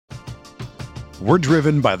We're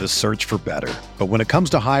driven by the search for better. But when it comes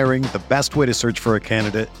to hiring, the best way to search for a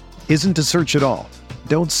candidate isn't to search at all.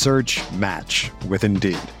 Don't search, match with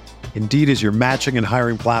Indeed. Indeed is your matching and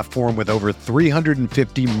hiring platform with over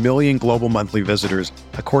 350 million global monthly visitors,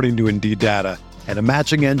 according to Indeed data, and a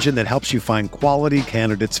matching engine that helps you find quality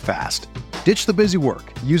candidates fast. Ditch the busy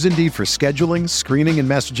work. Use Indeed for scheduling, screening, and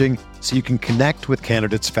messaging so you can connect with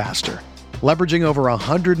candidates faster. Leveraging over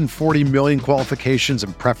 140 million qualifications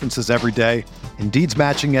and preferences every day, Indeed's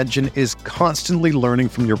matching engine is constantly learning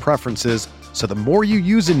from your preferences, so the more you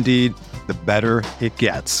use Indeed, the better it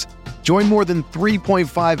gets. Join more than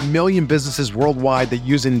 3.5 million businesses worldwide that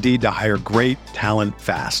use Indeed to hire great talent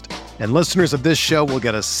fast. And listeners of this show will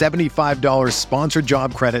get a $75 sponsored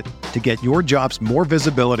job credit to get your jobs more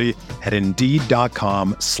visibility at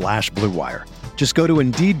Indeed.com/Blue Wire. Just go to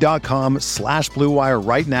Indeed.com/Blue Wire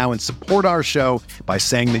right now and support our show by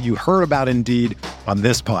saying that you heard about Indeed on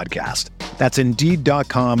this podcast. That's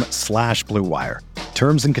Indeed.com/Blue Wire.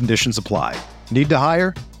 Terms and conditions apply. Need to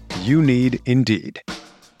hire? You need Indeed.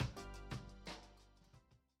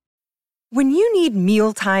 When you need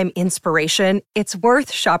mealtime inspiration, it's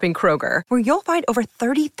worth shopping Kroger, where you'll find over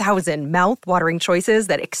 30,000 mouth-watering choices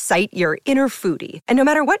that excite your inner foodie. And no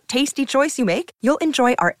matter what tasty choice you make, you'll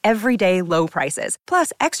enjoy our everyday low prices,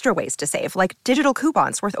 plus extra ways to save, like digital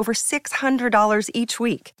coupons worth over $600 each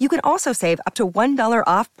week. You can also save up to $1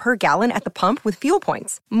 off per gallon at the pump with fuel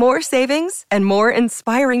points. More savings and more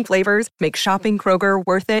inspiring flavors make shopping Kroger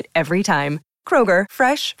worth it every time. Kroger,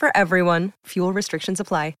 fresh for everyone. Fuel restrictions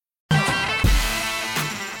apply.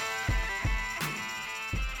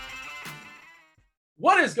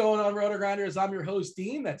 What is going on, Roto Grinders? I'm your host,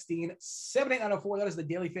 Dean. That's Dean78904. That is the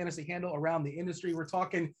daily fantasy handle around the industry. We're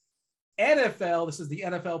talking NFL. This is the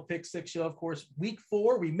NFL Pick 6 show, of course, week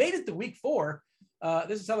 4. We made it to week 4.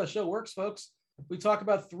 This is how the show works, folks. We talk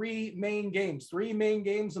about three main games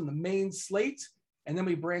on the main slate, and then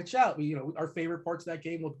we branch out. Our favorite parts of that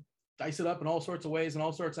game, we'll dice it up in all sorts of ways and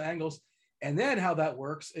all sorts of angles. And then how that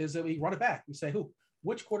works is that we run it back. We say,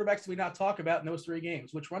 which quarterbacks do we not talk about in those 3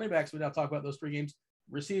 games? Which running backs do we not talk about in those 3 games?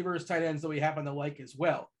 Receivers, tight ends that we happen to like as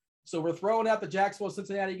well. So we're throwing out the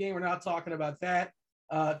Jacksonville-Cincinnati game. We're not talking about that.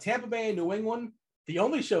 Tampa Bay and New England, the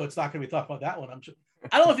only show it's not going to be talking about that one.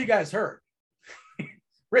 I don't know if you guys heard.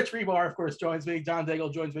 Rich Rebar, of course, joins me. John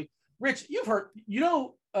Daigle joins me. Rich, you've heard,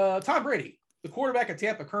 Tom Brady, the quarterback of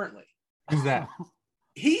Tampa currently. Who's that?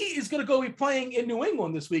 He is going to go be playing in New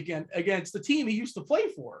England this weekend against the team he used to play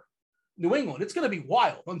for, New England. It's going to be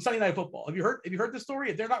wild on Sunday Night Football. Have you heard this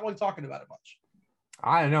story? They're not really talking about it much.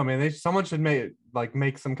 I don't know, man. Someone should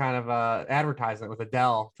make some kind of advertisement with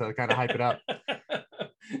Adele to kind of hype it up. By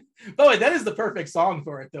the way, that is the perfect song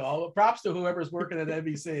for it, though. Props to whoever's working at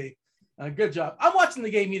NBC. Good job. I'm watching the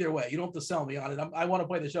game either way. You don't have to sell me on it. I want to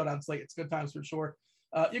play the showdown slate. It's good times for sure.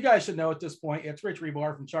 You guys should know at this point, it's Rich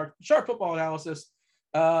Rebar from Sharp Football Analysis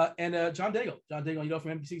and John Daigle. John Daigle,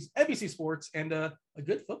 from NBC Sports and a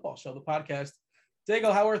good football show, the podcast.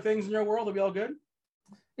 Daigle, how are things in your world? Are we all good?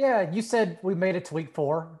 Yeah, you said we made it to week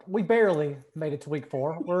 4. We barely made it to week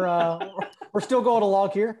 4. We're still going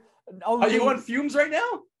along here. Are you on fumes right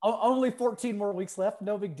now? Only 14 more weeks left.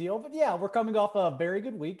 No big deal. But yeah, we're coming off a very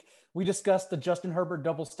good week. We discussed the Justin Herbert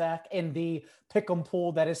double stack and the pick'em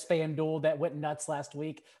pool that is FanDuel that went nuts last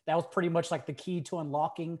week. That was pretty much like the key to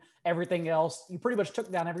unlocking everything else. You pretty much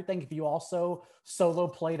took down everything if you also solo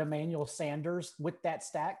played Emmanuel Sanders with that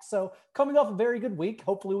stack. So coming off a very good week.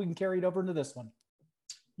 Hopefully we can carry it over into this one.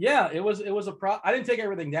 Yeah, it was I didn't take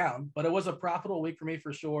everything down, but it was a profitable week for me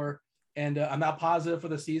for sure. And I'm now positive for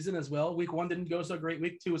the season as well. Week 1 didn't go so great.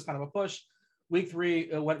 Week 2 was kind of a push. Week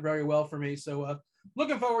 3 went very well for me. So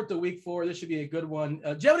looking forward to week 4. This should be a good one.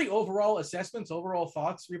 Do you have any overall assessments, overall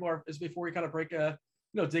thoughts, Rebar, is before we kind of break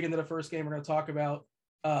dig into the first game? We're going to talk about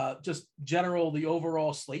just the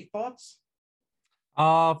overall slate thoughts.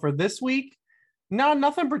 For this week, no,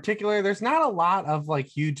 nothing particular. There's not a lot of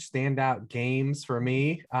huge standout games for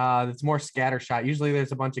me. It's more scattershot. Usually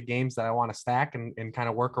there's a bunch of games that I want to stack and kind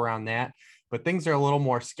of work around that, but things are a little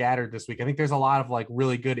more scattered this week. I think there's a lot of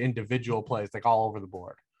really good individual plays all over the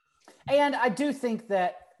board. And I do think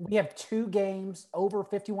that we have 2 games over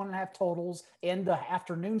 51.5 totals in the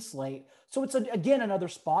afternoon slate. So it's, again, another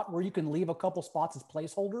spot where you can leave a couple spots as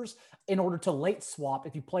placeholders in order to late swap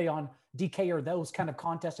if you play on DK or those kind of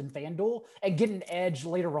contests in FanDuel and get an edge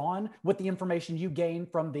later on with the information you gain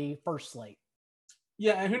from the first slate.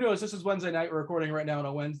 Yeah, and who knows? This is Wednesday night. We're recording right now on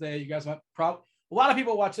a Wednesday. You guys might a lot of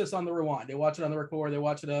people watch this on the rewind. They watch it on the record. They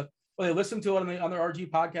watch it. They listen to it on their RG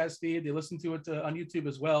podcast feed. They listen to it on YouTube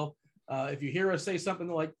as well. If you hear us say something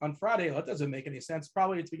like on Friday, that doesn't make any sense.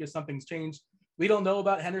 Probably it's because something's changed. We don't know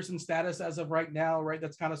about Henderson's status as of right now, right?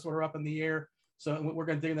 That's kind of sort of up in the air. So we're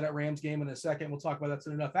going to dig into that Rams game in a second. We'll talk about that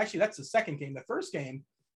soon enough. Actually, that's the second game. The first game,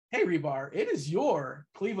 hey, Rebar, it is your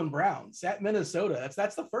Cleveland Browns at Minnesota.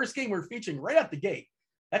 That's the first game we're featuring right out the gate.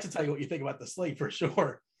 That should tell you what you think about the slate for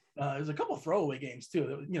sure. There's a couple of throwaway games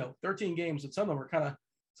too. 13 games, and some of them were kind of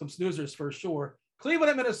some snoozers for sure. Cleveland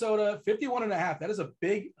at Minnesota, 51.5. That is a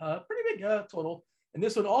big, pretty big total. And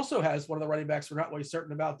this one also has one of the running backs we're not really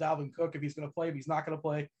certain about, Dalvin Cook, if he's going to play, if he's not going to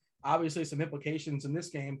play. Obviously, some implications in this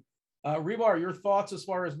game. Rebar, your thoughts as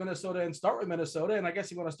far as Minnesota, and start with Minnesota. And I guess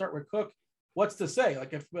you want to start with Cook. What's to say?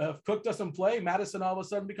 Like if Cook doesn't play, Madison all of a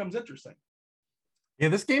sudden becomes interesting. Yeah,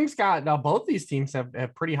 this game's got both these teams have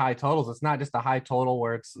pretty high totals. It's not just a high total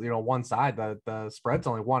where it's one side. The spread's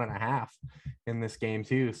only 1.5 in this game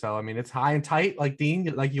too. So I mean, it's high and tight, like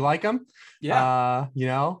Dean, like you like them. Yeah.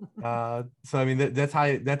 So I mean, that's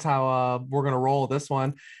how we're gonna roll this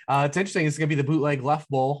one. It's interesting. It's gonna be the bootleg left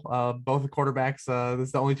bowl. Both the quarterbacks. This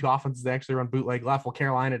is the only two offenses that actually run bootleg left. Well,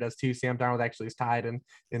 Carolina does too. Sam Darnold actually is tied in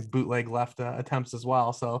bootleg left attempts as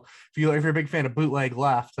well. So if you're a big fan of bootleg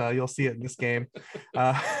left, you'll see it in this game.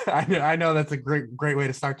 I know that's a great way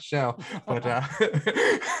to start the show, but yeah,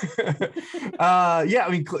 I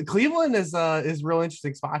mean, Cleveland is a real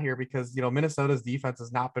interesting spot here because Minnesota's defense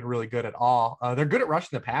has not been really good at all. They're good at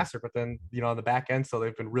rushing the passer, but then on the back end, so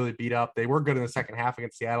they've been really beat up. They were good in the second half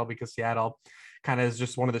against Seattle because Seattle kind of is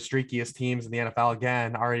just one of the streakiest teams in the NFL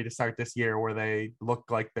again already to start this year, where they look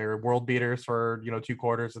like they're world beaters for 2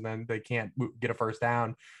 quarters and then they can't get a first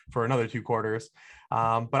down for another 2 quarters.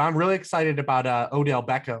 But I'm really excited about Odell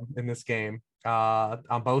Beckham in this game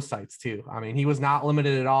on both sides too. I mean, he was not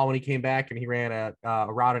limited at all when he came back, and he ran a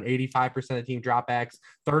route on 85% of team dropbacks,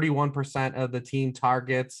 31% of the team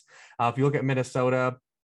targets. If you look at Minnesota,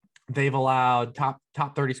 they've allowed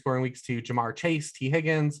top 30 scoring weeks to Jamar Chase, T.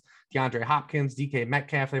 Higgins, DeAndre Hopkins, DK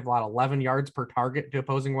Metcalf. They've allowed 11 yards per target to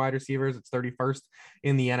opposing wide receivers. It's 31st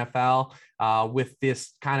in the NFL. With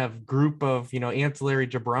this kind of group of ancillary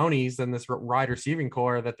jabronis and this wide receiving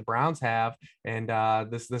core that the Browns have, and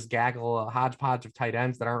this gaggle hodgepodge of tight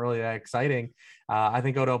ends that aren't really that exciting, I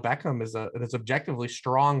think Odell Beckham is an objectively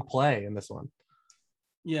strong play in this one.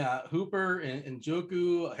 Yeah, Hooper and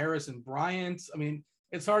Njoku, Harrison Bryant. I mean,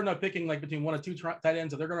 it's hard enough picking like between 1 or 2 tight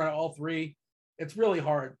ends. If they're going to run all 3, it's really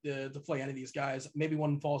hard to play any of these guys. Maybe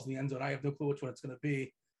one falls in the end zone. I have no clue which one it's going to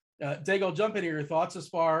be. Dago, jump into your thoughts as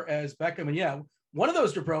far as Beckham. And yeah, one of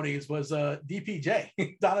those jabronis was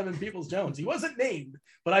DPJ, Donovan Peoples-Jones. He wasn't named,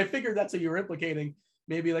 but I figured that's who you were implicating.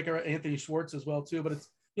 Maybe like Anthony Schwartz as well too. But it's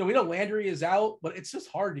we know Landry is out, but it's just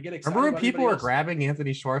hard to get excited. Remember when people were grabbing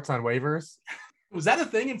Anthony Schwartz on waivers? Was that a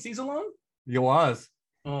thing in season long? It was.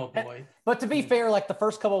 Oh boy! But to be fair, like the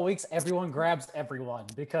first couple of weeks, everyone grabs everyone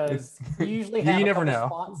because you usually have you never know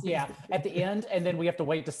spots, at the end, and then we have to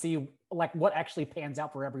wait to see like what actually pans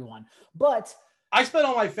out for everyone. But I spent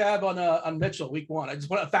all my fab on Mitchell week 1. I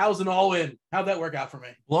just went 1,000 all in. How'd that work out for me?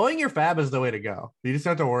 Blowing your fab is the way to go. You just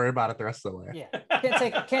have to worry about it the rest of the way. Yeah,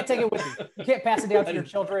 can't take it with you. You can't pass it down to your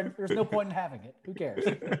children. There's no point in having it. Who cares?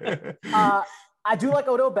 I do like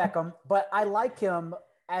Odell Beckham, but I like him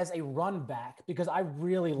as a run back because I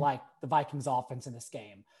really like the Vikings offense in this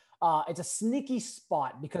game. It's a sneaky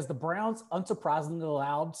spot because the Browns unsurprisingly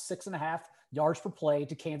allowed 6.5 yards per play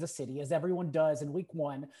to Kansas City, as everyone does in week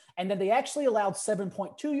 1. And then they actually allowed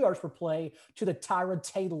 7.2 yards per play to the Tyrod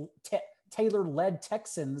Taylor-led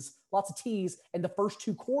Texans, lots of T's, in the first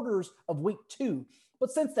 2 quarters of week 2. But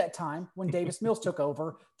since that time, when Davis Mills took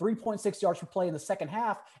over, 3.6 yards per play in the second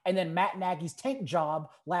half, and then Matt Nagy's tank job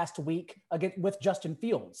last week with Justin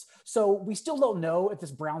Fields. So we still don't know if this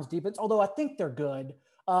Browns defense, although I think they're good,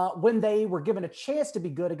 when they were given a chance to be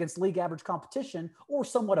good against league average competition or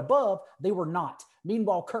somewhat above, they were not.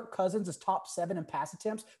 Meanwhile, Kirk Cousins is top 7 in pass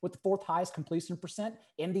attempts with the 4th highest completion percent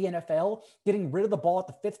in the NFL, getting rid of the ball at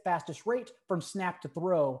the 5th fastest rate from snap to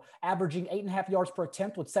throw, averaging 8.5 yards per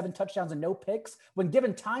attempt with 7 touchdowns and no picks when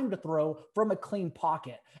given time to throw from a clean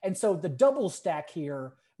pocket. And so the double stack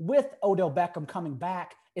here with Odell Beckham coming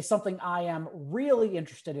back is something I am really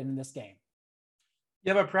interested in this game.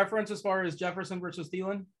 You have a preference as far as Jefferson versus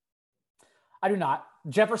Thielen? I do not.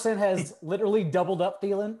 Jefferson has literally doubled up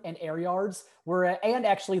Thielen in air yards, and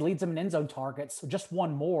actually leads him in end zone targets, just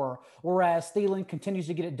 1 more, whereas Thielen continues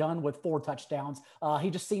to get it done with 4 touchdowns. He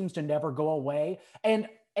just seems to never go away. And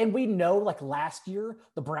we know, like last year,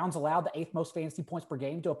 the Browns allowed the 8th most fantasy points per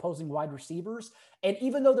game to opposing wide receivers. And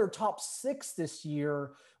even though they're top 6 this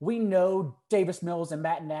year, we know Davis Mills and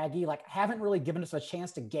Matt Nagy haven't really given us a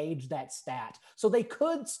chance to gauge that stat. So they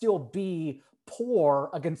could still be poor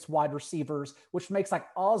against wide receivers, which makes like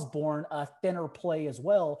Osborne a thinner play as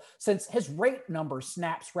well, since his rate numbers,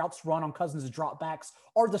 snaps, routes run on Cousins' dropbacks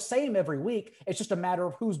are the same every week. It's just a matter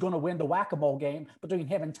of who's going to win the whack-a-mole game between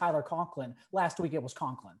him and Tyler Conklin. Last week it was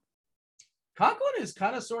Conklin. Conklin is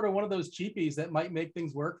kind of sort of one of those cheapies that might make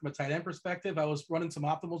things work from a tight end perspective. I was running some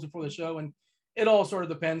optimals before the show, and it all sort of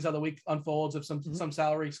depends how the week unfolds. If some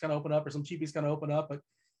salaries going to open up or some cheapies going to open up, but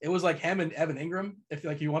it was like him and Evan Ingram. If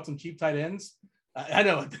like you want some cheap tight ends, I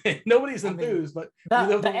know nobody's enthused, but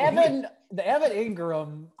the Evan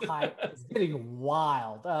Ingram hype is getting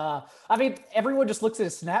wild. I mean, everyone just looks at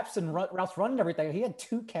his snaps and routes run and everything. He had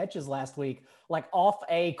 2 catches last week, like off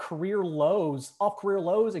career lows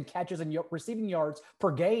and catches and receiving yards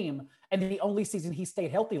per game. And the only season he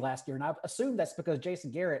stayed healthy last year. And I assume that's because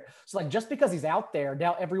Jason Garrett. So like, just because he's out there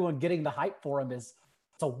now, everyone getting the hype for him it's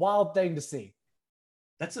a wild thing to see.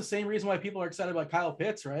 That's the same reason why people are excited about Kyle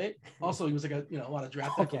Pitts, right? Also, he was like a lot of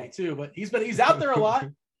draft equity too, but he's out there a lot.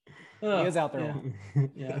 He is out there.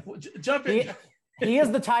 Yeah. Jump in. He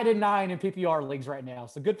is the tight end 9 in PPR leagues right now,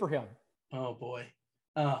 so good for him. Oh boy,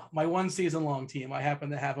 my one season long team. I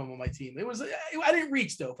happen to have him on my team. I didn't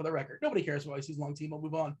reach though, for the record. Nobody cares about my season long team. I'll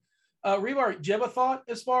move on. Rebar, do you have a thought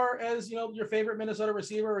as far as your favorite Minnesota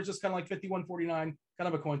receiver, or is just kind of like 51-49, kind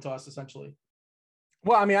of a coin toss essentially?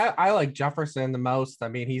 Well, I mean, I like Jefferson the most. I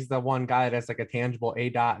mean, he's the one guy that's like a tangible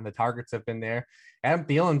ADOT, and the targets have been there. Adam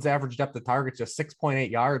Thielen's average depth of targets just 6.8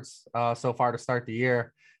 yards so far to start the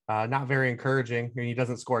year. Not very encouraging. I mean, he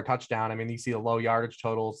doesn't score a touchdown. I mean, you see the low yardage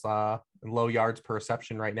totals and low yards per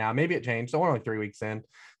reception right now. Maybe it changed. So we're only 3 weeks in.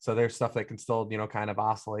 So there's stuff that can still, kind of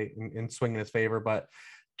oscillate and swing in his favor. But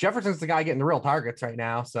Jefferson's the guy getting the real targets right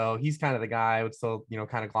now. So he's kind of the guy I would still,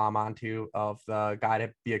 kind of glom onto of the guy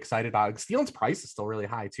to be excited about. Thielen's price is still really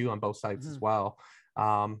high too on both sides as well.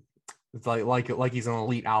 It's like he's an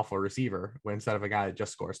elite alpha receiver instead of a guy that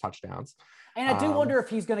just scores touchdowns. And I do wonder if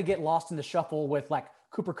he's going to get lost in the shuffle with like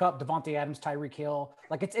Cooper Kupp, Devontae Adams, Tyreek Hill.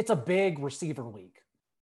 Like it's a big receiver week.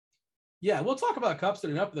 Yeah, we'll talk about Kupp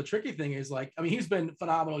soon enough. But the tricky thing is he's been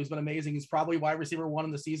phenomenal. He's been amazing. He's probably wide receiver 1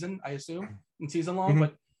 in the season, I assume, in season long,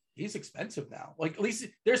 but he's expensive now. Like at least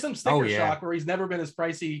there's some sticker shock where he's never been as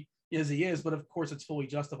pricey as he is, but of course it's fully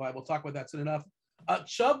justified. We'll talk about that soon enough.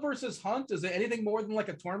 Chubb versus Hunt, is it anything more than like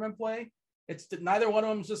a tournament play? It's neither one of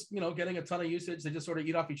them's just, getting a ton of usage. They just sort of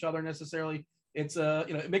eat off each other necessarily. It's,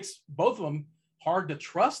 it makes both of them hard to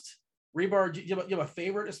trust. Rebar, you have a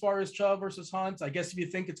favorite as far as Chubb versus Hunt? I guess if you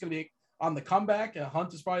think it's going to be on the comeback,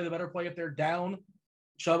 Hunt is probably the better play if they're down.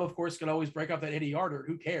 Chubb, of course, can always break off that 80-yarder.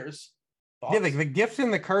 Who cares? Thoughts? Yeah, the gift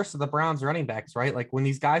and the curse of the Browns running backs, right? Like when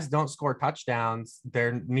these guys don't score touchdowns,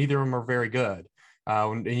 neither of them are very good.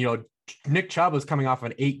 Nick Chubb was coming off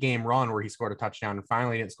an 8-game run where he scored a touchdown and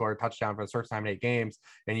finally didn't score a touchdown for the first time in 8 games.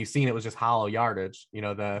 And you've seen it was just hollow yardage,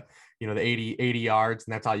 the 80 yards,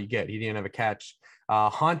 and that's all you get. He didn't have a catch.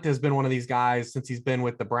 Hunt has been one of these guys since he's been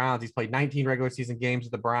with the Browns. He's played 19 regular season games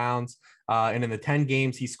with the Browns. And in the 10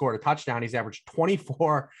 games he scored a touchdown, he's averaged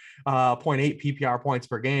 24.8 PPR points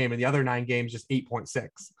per game. And the other 9 games, just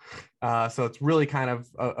 8.6. So it's really kind of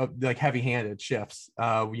like heavy-handed shifts,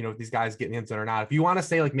 these guys getting into it or not. If you want to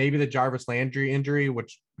say like maybe the Jarvis Landry injury,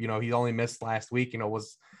 which, he only missed last week,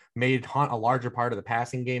 was made Hunt a larger part of the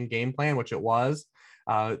passing game plan, which it was.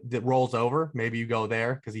 That rolls over. Maybe you go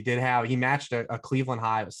there because he matched a Cleveland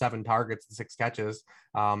high of 7 targets and 6 catches.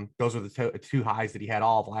 Those were the 2 highs that he had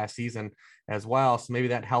all of last season as well. So maybe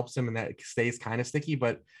that helps him and that stays kind of sticky.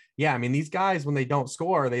 But yeah, I mean, these guys, when they don't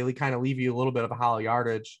score, they kind of leave you a little bit of a hollow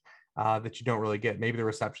yardage that you don't really get. Maybe the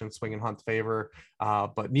reception swing in Hunt's favor,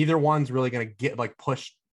 but neither one's really going to get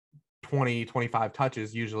push 20-25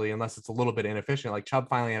 touches usually, unless it's a little bit inefficient. Like Chubb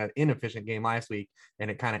finally had an inefficient game last week and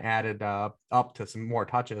it kind of added up to some more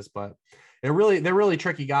touches, but they're really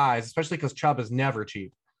tricky guys, especially because Chubb is never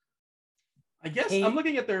cheap. I guess I'm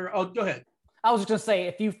looking at their, go ahead. I was just going to say,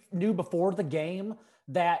 if you knew before the game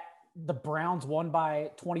that the Browns won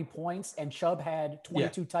by 20 points and Chubb had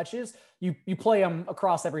 22 touches, you play him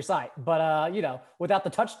across every site. But, without the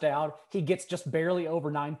touchdown, he gets just barely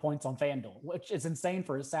over 9 points on FanDuel, which is insane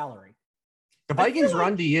for his salary. The Vikings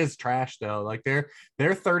run D is trash though. Like they're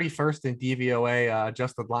 31st in DVOA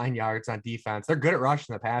adjusted line yards on defense. They're good at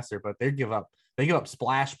rushing the passer, but they give up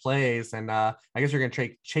splash plays. And I guess you're going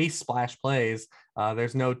to chase splash plays.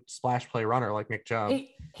 There's no splash play runner like Nick Chubb.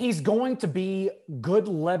 He's going to be good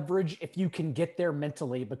leverage if you can get there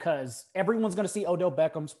mentally, because everyone's going to see Odell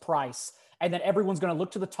Beckham's price And then everyone's going to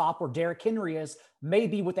look to the top where Derrick Henry is,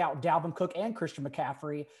 maybe without Dalvin Cook and Christian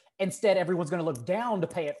McCaffrey. Instead, everyone's going to look down to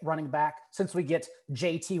pay it running back since we get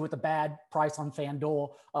JT with a bad price on FanDuel,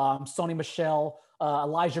 Sony Michel,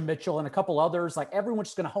 Elijah Mitchell, and a couple others. Like everyone's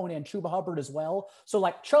just going to hone in Chuba Hubbard as well. So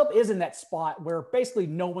like Chubb is in that spot where basically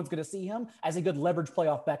no one's going to see him as a good leverage play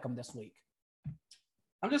off Beckham this week.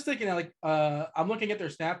 I'm just thinking I'm looking at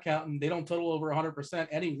their snap count and they don't total over 100%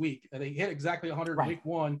 any week. They hit exactly 100 Right. week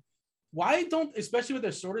one. Why don't, especially with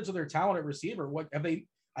their shortage of their talent at receiver, what have they,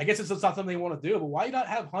 I guess it's not something they want to do, but why not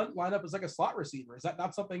have Hunt line up as like a slot receiver? Is that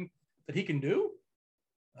not something that he can do?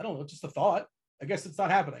 I don't know. Just a thought. I guess it's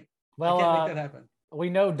not happening. Well, I can't make that happen. We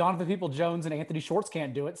know Donovan People-Jones and Anthony Schwartz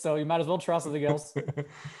can't do it, so you might as well trust something else.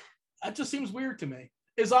 That just seems weird to me.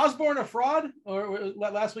 Is Osborne a fraud? Or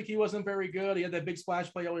last week he wasn't very good. He had that big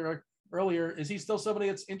splash play earlier. Is he still somebody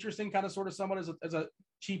that's interesting, kind of sort of someone as a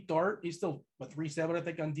cheap dart? He's still 3.7, I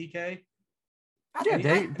think, on DK. Yeah,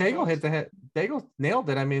 Daigle hit the hit. Daigle nailed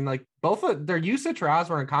it. I mean, like both of their usage for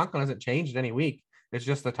Osborne and Conklin hasn't changed any week. It's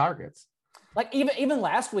just the targets. Like even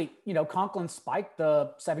last week, Conklin spiked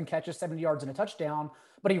the 7 catches, 70 yards and a touchdown,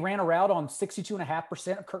 but he ran a route on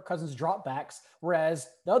 62.5% of Kirk Cousins' dropbacks. Whereas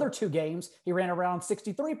the other 2 games, he ran around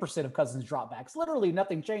 63% of Cousins' dropbacks. Literally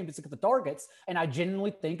nothing changed except the targets. And I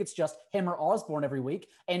genuinely think it's just him or Osborne every week.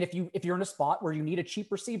 And if you're in a spot where you need a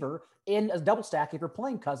cheap receiver in a double stack, if you're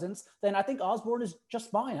playing Cousins, then I think Osborne is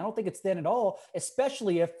just fine. I don't think it's thin at all,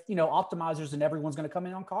 especially if, optimizers and everyone's going to come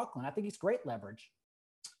in on Conklin. I think he's great leverage.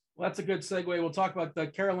 Well, that's a good segue. We'll talk about the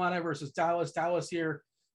Carolina versus Dallas. Dallas here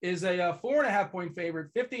is a 4.5 point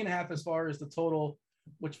favorite, 50.5 as far as the total,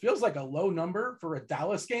 which feels like a low number for a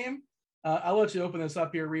Dallas game. I'll let you open this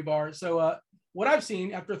up here, Rebar. So what I've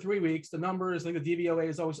seen after 3 weeks, the numbers, like the DVOA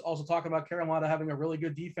is always also talking about Carolina having a really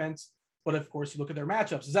good defense. But of course, you look at their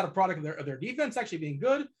matchups. Is that a product of their defense actually being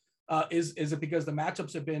good? Is it because the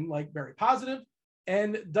matchups have been like very positive?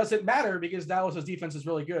 And does it matter because Dallas's defense is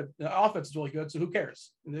really good? The offense is really good. So who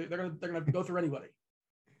cares? They're gonna go through anybody.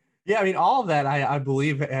 Yeah, I mean, all of that I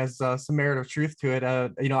believe has some merit of truth to it.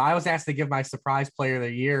 I was asked to give my surprise player of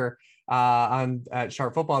the year at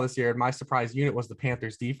Sharp Football this year, and my surprise unit was the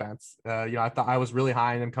Panthers defense. I thought I was really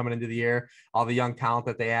high on them coming into the year, all the young talent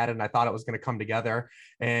that they added, and I thought it was going to come together.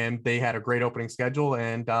 And they had a great opening schedule,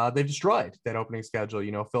 and they've destroyed that opening schedule.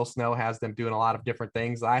 Phil Snow has them doing a lot of different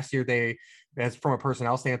things. Last year, they, as from a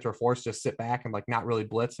personnel stance, were forced to sit back and like not really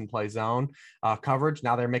blitz and play zone coverage.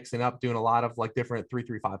 Now they're mixing up, doing a lot of like different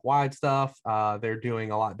 3-3-5 wide stuff. They're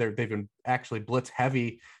doing a lot. They've been actually blitz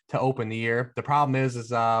heavy to open the year. The problem is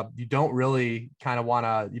you don't really kind of want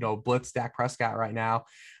to blitz Dak Prescott right now.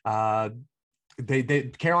 Carolina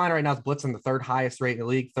right now is blitzing the 3rd highest rate in the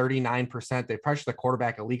league, 39%. They pressure the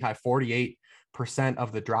quarterback a league high 48%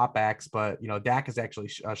 of the dropbacks, but Dak has actually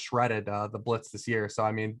shredded the blitz this year. So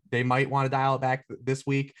I mean, they might want to dial it back this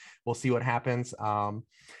week. We'll see what happens.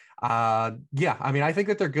 I mean, I think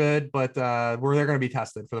that they're good, but they're going to be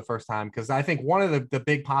tested for the first time, because I think one of the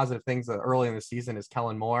big positive things early in the season is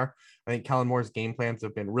Kellen Moore. I think Kellen Moore's game plans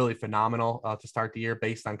have been really phenomenal to start the year,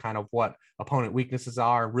 based on kind of what opponent weaknesses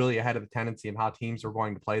are, really ahead of the tendency of how teams are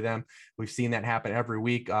going to play them. We've seen that happen every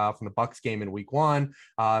week, from the Bucs game in week 1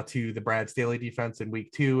 to the Brad Staley defense in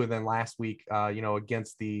week 2. And then last week,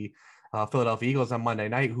 against the Philadelphia Eagles on Monday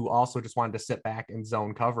night, who also just wanted to sit back in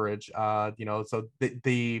zone coverage. So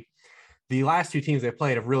the last 2 teams they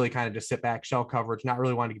played have really kind of just sit back, shell coverage, not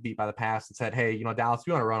really wanting to get beat by the pass, and said, hey, Dallas,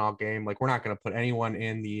 we want to run all game. Like, we're not going to put anyone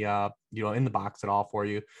in the, in the box at all for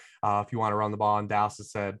you. If you want to run the ball. And Dallas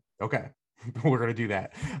has said, okay, we're going to do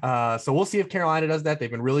that. So we'll see if Carolina does that. They've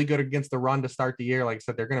been really good against the run to start the year. Like I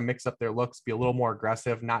said, they're going to mix up their looks, be a little more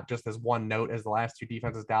aggressive, not just as one note as the last 2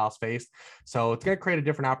 defenses Dallas faced. So it's going to create a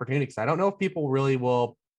different opportunity, because I don't know if people really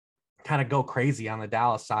will kind of go crazy on the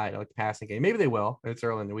Dallas side, like the passing game. Maybe they will. It's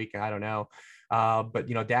early in the week. I don't know. But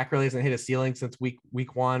Dak really hasn't hit a ceiling since week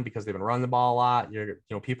 1, because they've been running the ball a lot.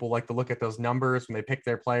 People like to look at those numbers when they pick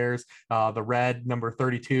their players, the red number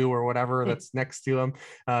 32 or whatever that's next to them,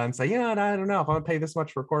 and say, I don't know if I'm gonna pay this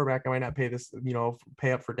much for a quarterback. I might not pay this,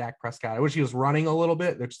 pay up for Dak Prescott. I wish he was running a little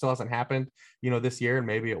bit, which still hasn't happened, this year, and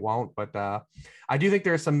maybe it won't. But I do think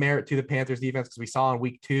there's some merit to the Panthers defense, because we saw in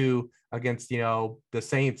week 2 against, the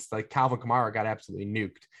Saints, like Calvin Kamara got absolutely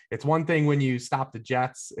nuked. It's one thing when you stop the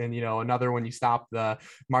Jets, and, another when you stop the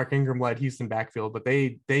Mark Ingram-led Houston backfield, but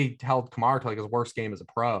they held Kamara to like his worst game as a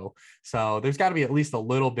pro. So there's got to be at least a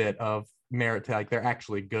little bit of, merit to like they're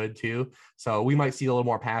actually good too. So we might see a little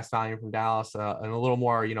more pass volume from Dallas and a little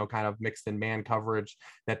more, kind of mixed in man coverage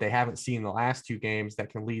that they haven't seen in the last 2 games that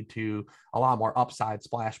can lead to a lot more upside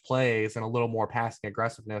splash plays and a little more passing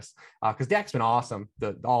aggressiveness. Because Dak's been awesome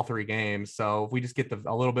all 3 games. So if we just get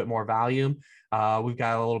a little bit more volume, we've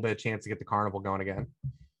got a little bit of chance to get the carnival going again.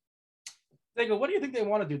 Dago, what do you think they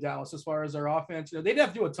want to do, Dallas, as far as their offense? They did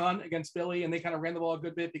have to do a ton against Philly, and they kind of ran the ball a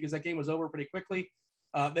good bit because that game was over pretty quickly.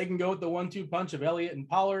 They can go with the 1-2 punch of Elliott and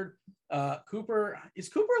Pollard. Cooper, is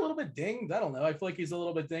Cooper a little bit dinged? I don't know. I feel like he's a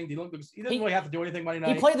little bit dinged. He doesn't really have to do anything Monday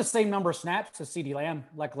night. He played the same number of snaps as CeeDee Lamb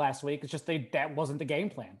like last week. It's just that wasn't the game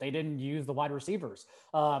plan. They didn't use the wide receivers.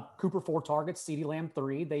 Cooper 4 targets, CeeDee Lamb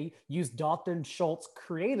 3. They used Dalton Schultz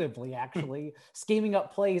creatively, actually, scheming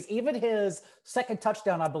up plays. Even his second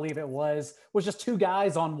touchdown, I believe it was just 2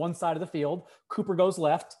 guys on one side of the field. Cooper goes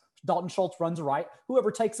left. Dalton Schultz runs right.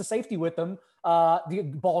 Whoever takes the safety with them,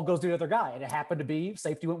 the ball goes to the other guy. And it happened to be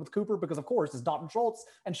safety went with Cooper because, of course, it's Dalton Schultz,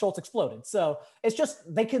 and Schultz exploded. So it's just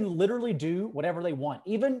they can literally do whatever they want.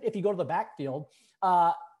 Even if you go to the backfield,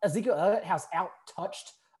 Ezekiel Elliott has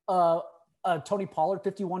out-touched Tony Pollard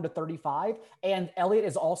 51-35, and Elliott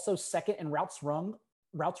is also second in routes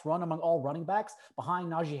run among all running backs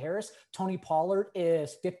behind Najee Harris. Tony Pollard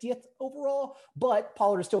is 50th overall, but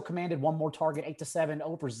Pollard is still commanded one more target, 8-7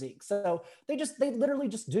 over Zeke. So they literally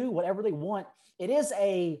just do whatever they want. It is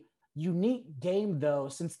a unique game though,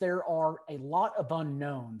 since there are a lot of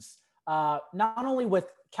unknowns, not only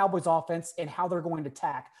with Cowboys offense and how they're going to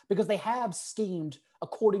attack, because they have schemed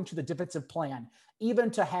according to the defensive plan,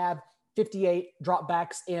 even to have 58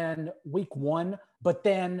 dropbacks in week 1, but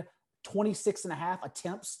then 26.5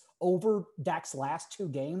 attempts over Dak's last 2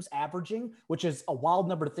 games averaging, which is a wild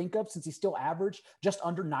number to think of since he still averaged just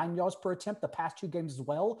under 9 yards per attempt the past 2 games as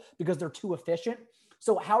well, because they're too efficient.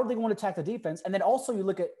 So how are they going to attack the defense? And then also you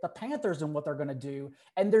look at the Panthers and what they're going to do.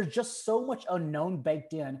 And there's just so much unknown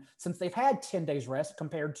baked in since they've had 10 days rest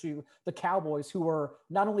compared to the Cowboys, who are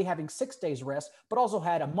not only having 6 days rest, but also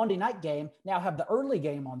had a Monday night game, now have the early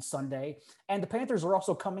game on Sunday. And the Panthers are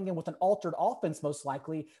also coming in with an altered offense, most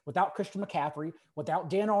likely, without Christian McCaffrey, without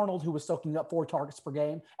Dan Arnold, who was soaking up 4 targets per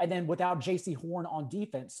game, and then without J.C. Horn on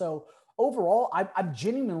defense. So overall, I'm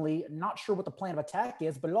genuinely not sure what the plan of attack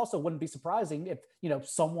is, but it also wouldn't be surprising if,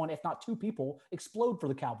 someone, if not 2 people, explode for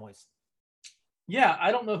the Cowboys. Yeah,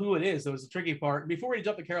 I don't know who it is. That was the tricky part. Before we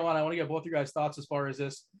jump to Carolina, I want to get both your guys' thoughts as far as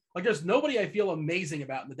this. Like, there's nobody I feel amazing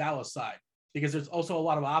about in the Dallas side, because there's also a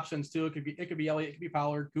lot of options too. It could be Elliott, it could be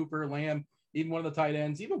Pollard, Cooper, Lamb, even one of the tight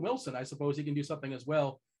ends, even Wilson. I suppose he can do something as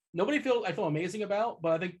well. Nobody I feel amazing about,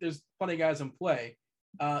 but I think there's plenty of guys in play.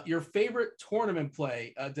 Your favorite tournament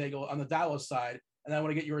play, Daigle, on the Dallas side, and I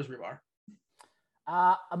want to get yours, Rebar.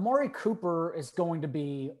 Amari Cooper is going to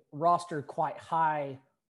be rostered quite high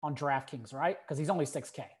on DraftKings, right? Because he's only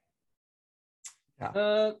 6K.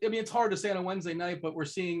 Yeah. It's hard to say on a Wednesday night, but we're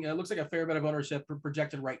seeing it looks like a fair bit of ownership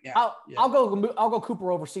projected right now. I'll go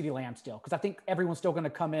Cooper over CeeDee Lamb still, because I think everyone's still going to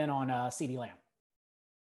come in on CeeDee Lamb.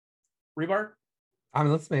 Rebar? I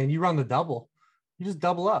mean, listen, man, you run the double. You just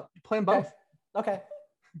double up. You play them both. Okay.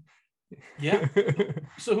 Yeah.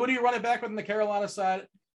 So who do you run it back with on the Carolina side?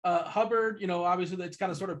 Hubbard, obviously that's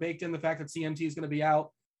kind of sort of baked in the fact that CMT is going to be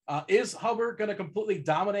out. Is Hubbard going to completely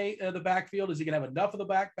dominate the backfield? Is he going to have enough of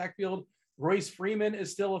the backfield? Royce Freeman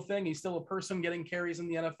is still a thing. He's still a person getting carries in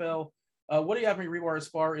the NFL. What do you have me Rebar as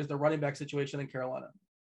far as the running back situation in Carolina?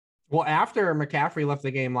 Well, after McCaffrey left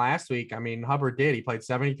the game last week, Hubbard did. He played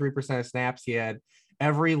 73% of snaps. He had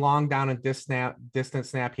every long down and distance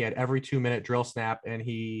snap. He had every 2-minute drill snap, and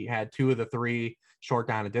he had 2 of the 3 short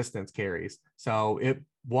down and distance carries. So it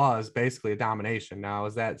was basically a domination. Now,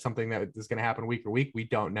 is that something that is going to happen week or week? We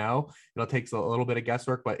don't know. It'll take a little bit of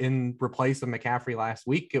guesswork, but in replace of McCaffrey last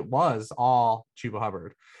week, it was all Chuba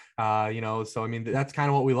Hubbard. So, that's kind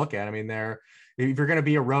of what we look at. If you're going to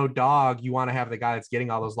be a road dog, you want to have the guy that's getting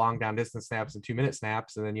all those long down distance snaps and 2-minute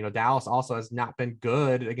snaps. And then, Dallas also has not been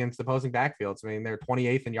good against opposing backfields. They're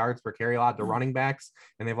 28th in yards per carry allowed to running backs,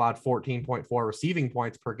 and they've allowed 14.4 receiving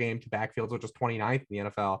points per game to backfields, which is 29th in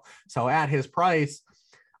the NFL. So at his price,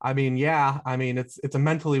 it's a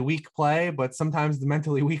mentally weak play, but sometimes the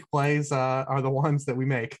mentally weak plays are the ones that we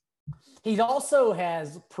make. He also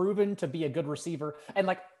has proven to be a good receiver. And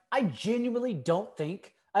I genuinely don't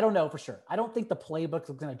think I don't know for sure. I don't think the playbook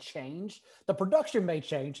is going to change. The production may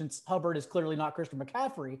change since Hubbard is clearly not Christian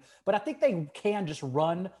McCaffrey, but I think they can just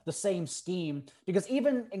run the same scheme because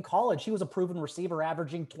even in college, he was a proven receiver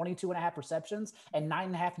averaging 22 and a half receptions and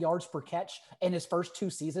 9.5 yards per catch in his first 2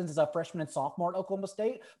 seasons as a freshman and sophomore at Oklahoma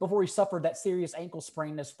State before he suffered that serious ankle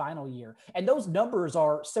sprain in his final year. And those numbers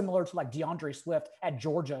are similar to like DeAndre Swift at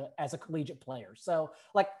Georgia as a collegiate player. So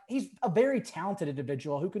like he's a very talented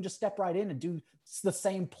individual who can just step right in and do the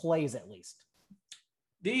same plays at least.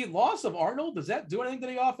 The loss of Arnold, does that do anything to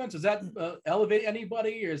the offense? Does that elevate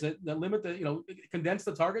anybody, or is it the limit the condense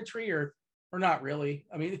the target tree, or not really?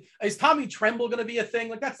 I mean, is Tommy Tremble going to be a thing?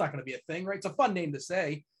 Like that's not going to be a thing, right? It's a fun name to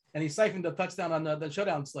say, and he siphoned a touchdown on the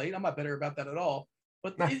showdown slate. I'm not bitter about that at all.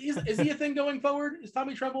 But is he a thing going forward? Is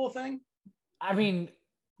Tommy Tremble a thing? I mean,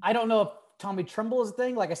 I don't know if Tommy Tremble is a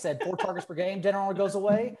thing. Like I said, 4 targets per game. Dan Arnold goes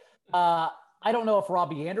away. I don't know if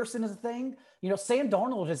Robbie Anderson is a thing. Sam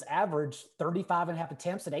Darnold has averaged 35 and a half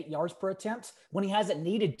attempts at 8 yards per attempt when he hasn't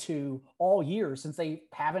needed to all year since they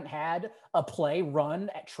haven't had a play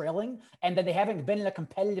run at trailing. And then they haven't been in a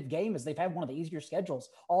competitive game as they've had one of the easier schedules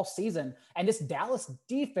all season. And this Dallas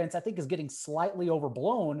defense, I think, is getting slightly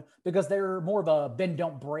overblown because they're more of a bend,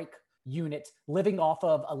 don't break unit living off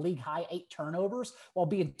of a league high 8 turnovers while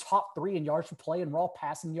being top 3 in yards per play and raw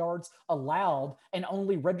passing yards allowed and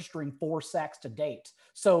only registering 4 sacks to date.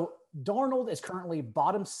 So Darnold is currently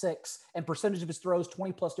bottom 6 and percentage of his throws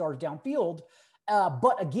 20 plus yards downfield.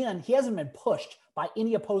 But again, he hasn't been pushed by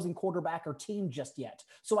any opposing quarterback or team just yet.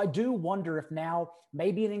 So I do wonder if now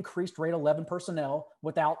maybe an increased rate 11 personnel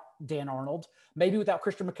without Dan Arnold, maybe without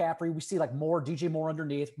Christian McCaffrey, we see like more DJ Moore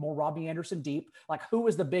underneath, more Robbie Anderson deep. Like who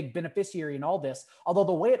is the big beneficiary in all this? Although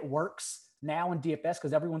the way it works now in DFS,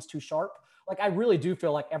 because everyone's too sharp, like I really do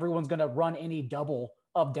feel like everyone's going to run any double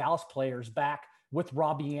of Dallas players back with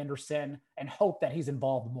Robbie Anderson and hope that he's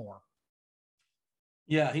involved more.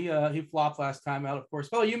 Yeah, he flopped last time out, of course.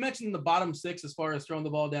 Well, you mentioned the bottom 6 as far as throwing the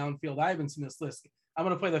ball downfield. I haven't seen this list. I'm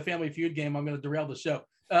going to play the Family Feud game. I'm going to derail the show.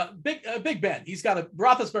 Big Ben.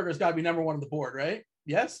 Roethlisberger's got to be number 1 on the board, right?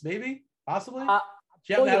 Yes, maybe, possibly.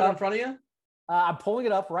 You haven't had it in front of you? I'm pulling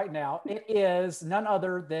it up right now. It is none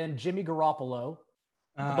other than Jimmy Garoppolo,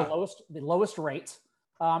 the lowest rate.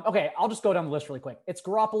 Okay, I'll just go down the list really quick. It's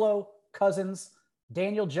Garoppolo, Cousins,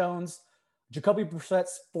 Daniel Jones, Jacoby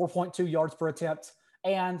Brissett's 4.2 yards per attempt,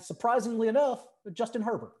 and surprisingly enough, Justin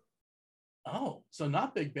Herbert. Oh, so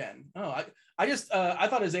not Big Ben. Oh, I just I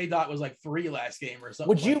thought his ADOT was like 3 last game or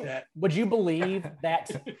something like that. Would you believe that?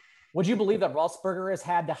 Would you believe that Roethlisberger has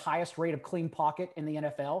had the highest rate of clean pocket in the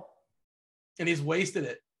NFL? And he's wasted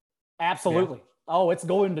it. Absolutely. Yeah. Oh, it's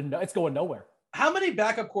going nowhere. How many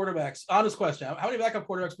backup quarterbacks? Honest question. How many backup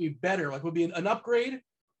quarterbacks would be better? Like would be an upgrade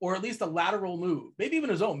or at least a lateral move? Maybe even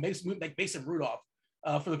his own. Like Mason Rudolph.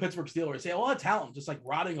 For the Pittsburgh Steelers. They have a lot of talent just like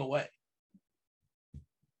rotting away.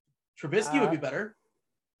 Trubisky would be better.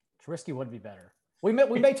 Trubisky would be better. We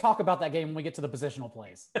may talk about that game when we get to the positional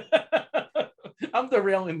plays. I'm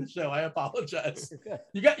derailing the show. I apologize.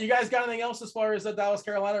 You guys got anything else as far as Dallas,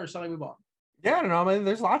 Carolina, or shall I move on? Yeah, I don't know. I mean,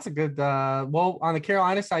 there's lots of good. Well, on the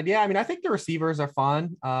Carolina side, yeah. I mean, I think the receivers are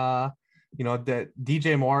fun. That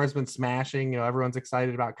DJ Moore has been smashing. Everyone's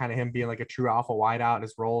excited about kind of him being like a true alpha wideout.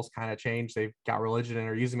 His roles kind of changed. They've got religion and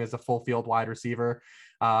are using him as a full field wide receiver.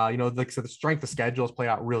 So the strength of schedule has played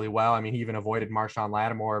out really well. I mean, he even avoided Marshawn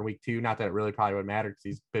Lattimore in week 2. Not that it really probably would matter because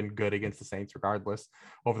he's been good against the Saints regardless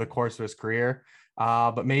over the course of his career.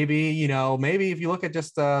 But maybe if you look at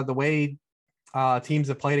just the way teams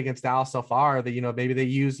have played against Dallas so far, that maybe they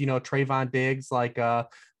use Trayvon Diggs like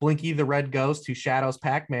Blinky the Red Ghost who shadows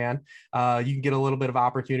Pac-Man. You can get a little bit of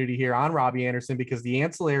opportunity here on Robbie Anderson because the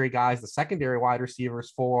ancillary guys, the secondary wide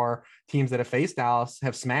receivers for teams that have faced Dallas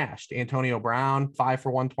have smashed. Antonio Brown 5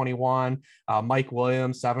 for 121, Mike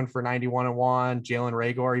Williams 7 for 91 and 1. Jalen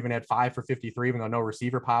Reagor even had 5 for 53, even though no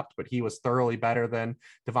receiver popped, but he was thoroughly better than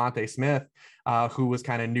Devontae Smith, who was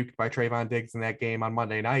kind of nuked by Trayvon Diggs in that game on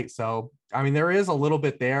Monday night. So I mean, there is a little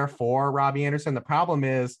bit there for Robbie Anderson. The problem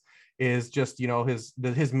is just,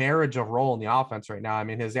 his marriage of role in the offense right now. I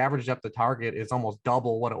mean, his average depth of target is almost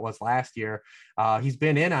double what it was last year. He's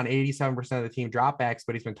been in on 87% of the team dropbacks,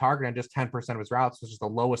 but he's been targeted on just 10% of his routes, which is the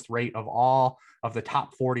lowest rate of all of the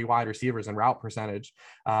top 40 wide receivers in route percentage.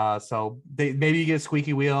 So maybe you get a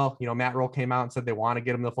squeaky wheel. Matt Rule came out and said they want to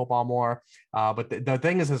get him the football more. But the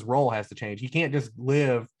thing is, his role has to change. He can't just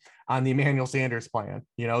live on the Emmanuel Sanders plan,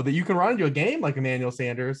 that you can run into a game like Emmanuel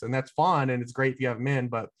Sanders, and that's fun. And it's great if you have him in,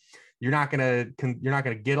 but you're not going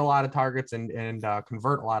to get a lot of targets and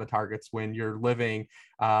convert a lot of targets when you're living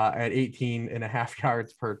at 18 and a half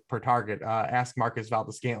yards per target. Ask Marcus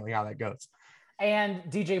Valdes-Scantling how that goes. And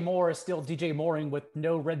DJ Moore is still DJ Mooring with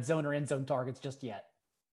no red zone or end zone targets just yet.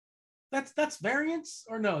 That's variance,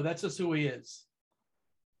 or no? That's just who he is.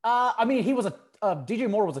 I mean, he was DJ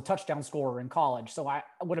Moore was a touchdown scorer in college, so I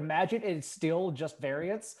would imagine it's still just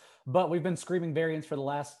variance. But we've been screaming variance for the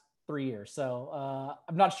last 3 years, so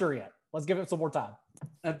I'm not sure yet. Let's give it some more time.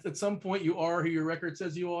 At some point, you are who your record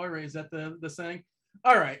says you are. Right? Is that the saying?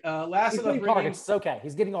 All right. Last of the 3 targets. It's okay.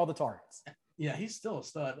 He's getting all the targets. Yeah, he's still a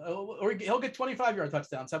stud. Or he'll get 25-yard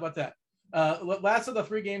touchdowns. How about that? Last of the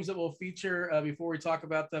 3 games that we'll feature before we talk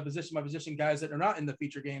about the position by position guys that are not in the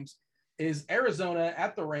feature games is Arizona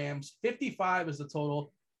at the Rams. 55 is the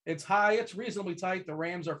total. It's high. It's reasonably tight. The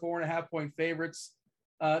Rams are 4.5-point favorites.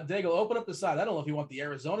 Dago, open up the side. I don't know if you want the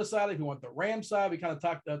Arizona side, if you want the Rams side. We kind of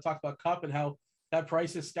talked about Kupp and how that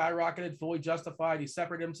price is skyrocketed, fully justified. He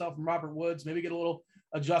separated himself from Robert Woods. Maybe get a little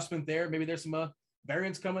adjustment there. Maybe there's some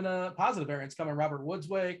variance coming, positive variance coming Robert Woods'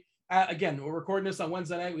 way. Again, we're recording this on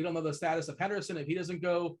Wednesday night. We don't know the status of Henderson. If he doesn't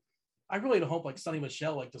go, I really don't hope Sonny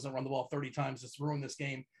Michel doesn't run the ball 30 times, just ruin this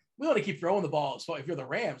game. We want to keep throwing the ball. So if you're the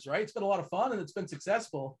Rams, right? It's been a lot of fun and it's been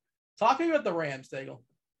successful. Talking about the Rams, Daigle.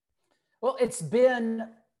 Well, it's been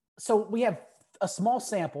so we have a small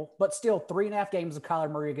sample, but still 3.5 games of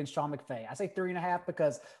Kyler Murray against Sean McVay. I say 3.5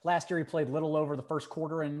 because last year he played little over the first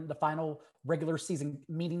quarter in the final regular season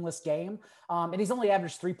meaningless game. And he's only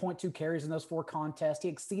averaged 3.2 carries in those 4 contests. He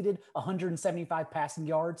exceeded 175 passing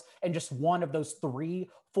yards in just one of those 3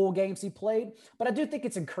 full games he played. But I do think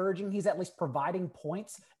it's encouraging. He's at least providing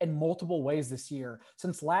points in multiple ways this year.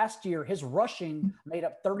 Since last year, his rushing made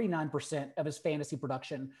up 39% of his fantasy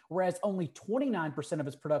production, whereas only 29% of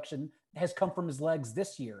his production has come from his legs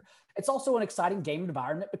this year. It's also an exciting game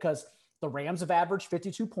environment because the Rams have averaged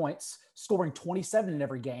 52 points, scoring 27 in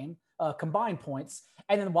every game, combined points.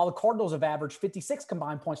 And then while the Cardinals have averaged 56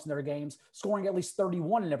 combined points in their games, scoring at least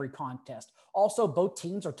 31 in every contest. Also, both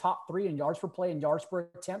teams are top 3 in yards per play and yards per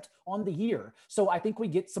attempt on the year. So I think we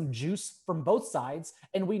get some juice from both sides.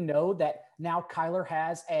 And we know that now Kyler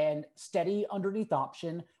has a steady underneath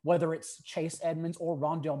option, whether it's Chase Edmonds or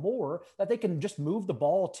Rondale Moore, that they can just move the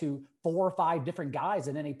ball to 4 or 5 different guys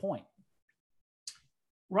at any point.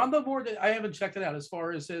 Rondale Moore, I haven't checked it out as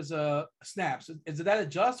far as his snaps. Is that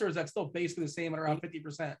adjust or is that still basically the same at around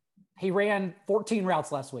 50%? He ran 14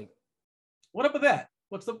 routes last week. What up with that?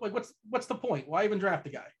 What's the point? Why even draft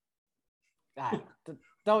the guy?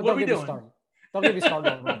 Don't get me started. Don't get me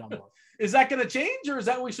started on Rondale Moore. Is that going to change, or is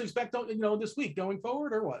that what we should expect? This week going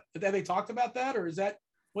forward, or what? Have they talked about that, or is that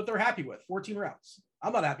what they're happy with? 14 routes.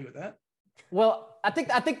 I'm not happy with that. Well, I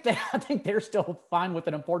think they're still fine with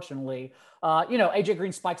it. Unfortunately, AJ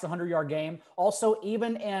Green spikes the 100-yard game. Also,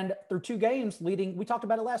 even and through 2 games leading, we talked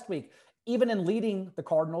about it last week. Even in leading the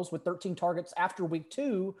Cardinals with 13 targets after week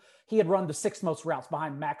 2, he had run the 6th most routes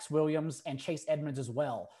behind Max Williams and Chase Edmonds as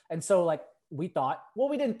well. And so, we thought,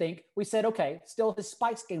 we didn't think. We said, okay, still his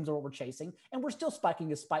spikes games are what we're chasing, and we're still spiking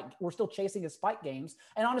his spike. We're still chasing his spike games.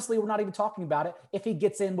 And honestly, we're not even talking about it if he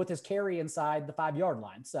gets in with his carry inside the 5-yard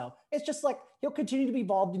line. So it's just he'll continue to be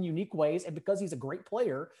involved in unique ways. And because he's a great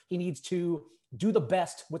player, he needs to do the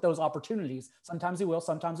best with those opportunities. Sometimes he will,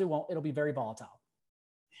 sometimes he won't. It'll be very volatile.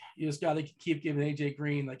 You just got to keep giving AJ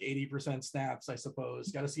Green 80% snaps, I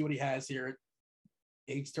suppose. Got to see what he has here at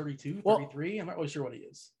age 32, 33. I'm not really sure what he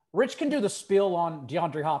is. Rich can do the spiel on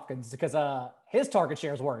DeAndre Hopkins because his target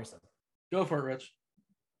share is worrisome. Go for it, Rich.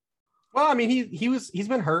 Well, I mean, he's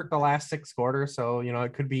been hurt the last 6 quarters, so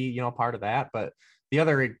it could be part of that. But the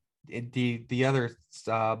other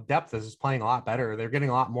depth is just playing a lot better. They're getting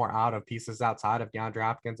a lot more out of pieces outside of DeAndre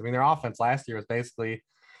Hopkins. I mean, their offense last year was basically,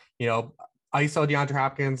 ISO DeAndre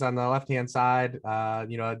Hopkins on the left-hand side,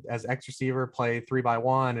 as X receiver, play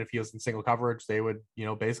 3-by-1. If he was in single coverage, they would,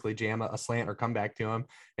 basically jam a slant or come back to him.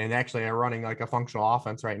 And actually are running a functional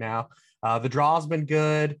offense right now. The draw's been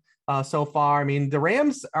good so far. I mean, the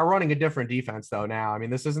Rams are running a different defense though now. I mean,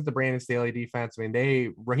 this isn't the Brandon Staley defense. I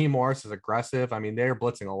mean, Raheem Morris is aggressive. I mean, they're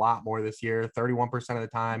blitzing a lot more this year, 31% of the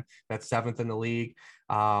time. That's 7th in the league.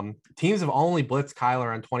 Teams have only blitzed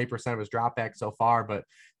Kyler on 20% of his dropbacks so far, but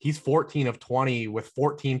he's 14 of 20 with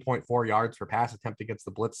 14.4 yards per pass attempt against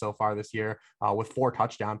the blitz so far this year, with 4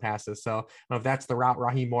 touchdown passes. So I don't know if that's the route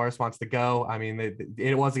Raheem Morris wants to go. I mean,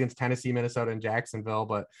 it was against Tennessee, Minnesota, and Jacksonville,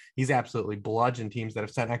 but he's absolutely bludgeoned teams that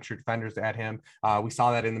have sent extra defenders at him. We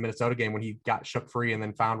saw that in the Minnesota game when he got shook free and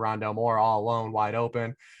then found Rondale Moore all alone, wide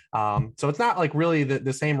open. So it's not really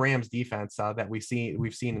the same Rams defense that we've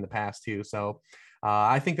seen in the past too. So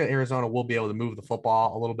I think that Arizona will be able to move the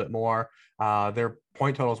football a little bit more. Their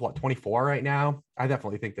point total is 24 right now. I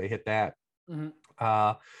definitely think they hit that. Mm-hmm.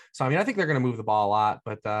 So, I mean, I think they're going to move the ball a lot,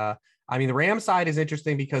 but I mean, the Rams side is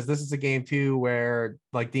interesting because this is a game too where,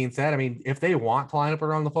 like Dean said, I mean, if they want to line up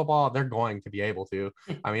around the football, they're going to be able to.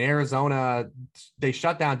 I mean, Arizona, they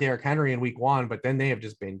shut down Derrick Henry in week 1, but then they have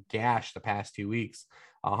just been gashed the past 2 weeks.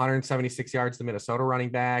 176 yards to Minnesota running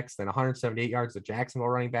backs, then 178 yards to Jacksonville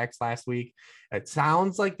running backs last week. It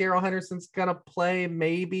sounds like Darrell Henderson's going to play.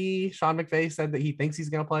 Maybe Sean McVay said that he thinks he's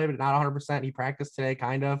going to play, but not 100%. He practiced today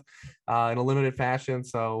kind of in a limited fashion.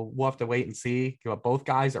 So we'll have to wait and see. Both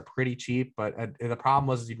guys are pretty cheap, but the problem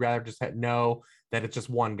was you'd rather just know that it's just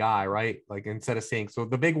one guy, right? Like instead of seeing. So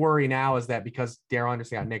the big worry now is that because Darrell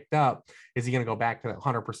Henderson got nicked up, is he going to go back to that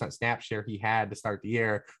 100% snap share he had to start the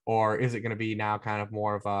year? Or is it going to be now kind of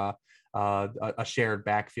more of a shared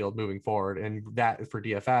backfield moving forward? And that for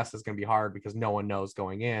DFS is going to be hard because no one knows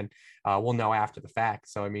going in. We'll know after the fact.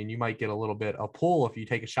 So, I mean, you might get a little bit of pull if you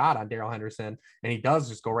take a shot on Darrell Henderson and he does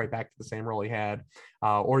just go right back to the same role he had,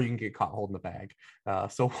 or you can get caught holding the bag.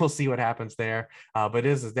 So we'll see what happens there. But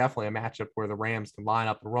this is definitely a matchup where the Rams can line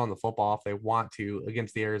up and run the football if they want to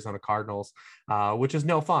against the Arizona Cardinals, which is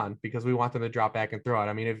no fun because we want them to drop back and throw it.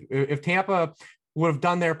 I mean, if Tampa would have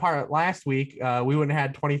done their part last week, we wouldn't have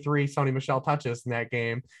had 23 Sony Michel touches in that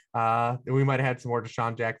game. We might have had some more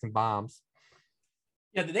Deshaun Jackson bombs.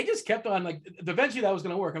 Yeah, they just kept on, like, eventually that was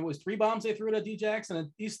going to work. And it was 3 bombs they threw at D Jackson, and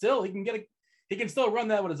he can still run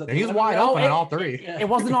that. What is that? He was wide open on all 3. It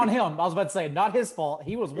wasn't on him. I was about to say, not his fault.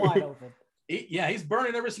 He was wide open. He's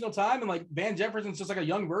burning every single time. And like Van Jefferson's just like a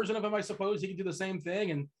young version of him, I suppose. He can do the same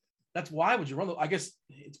thing. And that's why would you run I guess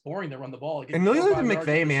it's boring to run the ball. And look at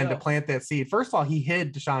McVay, man, to plant that seed. First of all, he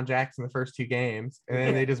hid Deshaun Jackson the first 2 games, and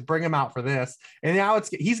then they just bring him out for this. And now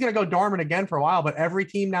he's going to go dormant again for a while, but every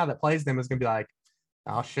team now that plays them is going to be like,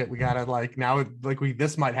 oh shit, we got to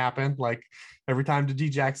this might happen. Like every time the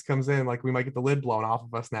D-Jax comes in, like we might get the lid blown off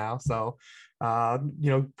of us now. So,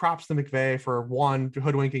 props to McVay for 1,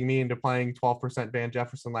 hoodwinking me into playing 12% Van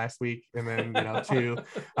Jefferson last week. And then, 2,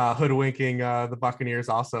 hoodwinking the Buccaneers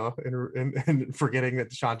also and forgetting that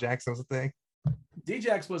Deshaun Jackson was a thing.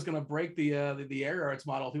 D-Jax was going to break the air yards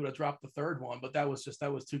model if he would have dropped the 3rd one, but that was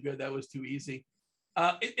too good. That was too easy.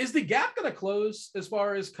 Is the gap going to close as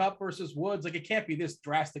far as Kupp versus Woods? Like, it can't be this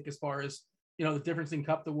drastic as far as, the difference in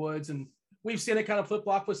Kupp to Woods. And we've seen it kind of flip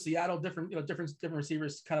flop with Seattle, different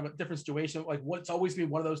receivers, kind of a different situation. Like, what's always been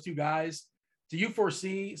one of those 2 guys. Do you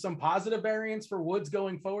foresee some positive variance for Woods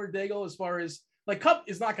going forward, Daigle, as far as, like, Kupp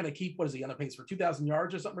is not going to keep, what is he on the pace for 2,000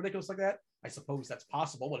 yards or something ridiculous like that? I suppose that's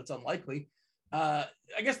possible, but it's unlikely. I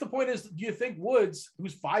guess the point is, do you think Woods,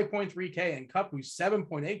 who's 5.3K, and Kupp, who's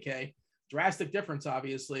 7.8K, drastic difference,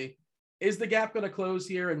 obviously, is the gap going to close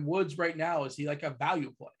here? And Woods right now, is he like a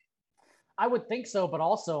value play? I would think so, but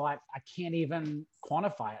also I can't even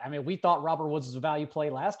quantify it. I mean, we thought Robert Woods was a value play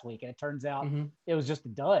last week, and it turns out it was just a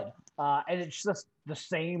dud. And it's just the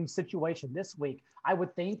same situation this week. I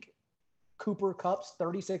would think Cooper Kupp's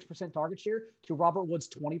 36% target share to Robert Woods'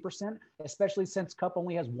 20%, especially since Kupp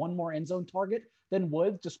only has 1 more end zone target than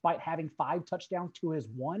Woods, despite having 5 touchdowns to his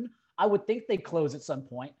 1. I would think they close at some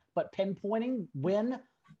point, but pinpointing when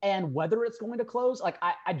and whether it's going to close, like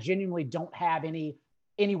I genuinely don't have any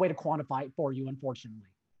way to quantify it for you, unfortunately.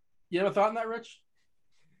 You have a thought on that, Rich?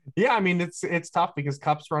 Yeah, I mean, it's tough because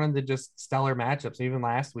Kupp's run into just stellar matchups. Even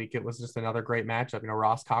last week, it was just another great matchup.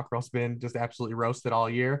 Ross Cockrell's been just absolutely roasted all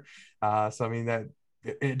year. So, I mean, that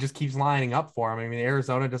it just keeps lining up for him. I mean,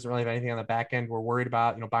 Arizona doesn't really have anything on the back end we're worried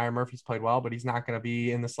about. Byron Murphy's played well, but he's not going to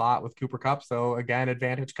be in the slot with Cooper Kupp. So, again,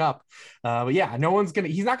 advantage Kupp. But yeah,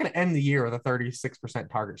 he's not going to end the year with a 36%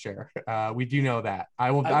 target share. We do know that. I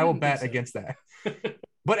will bet against that.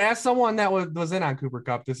 But as someone that was in on Cooper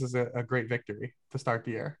Kupp, this is a great victory to start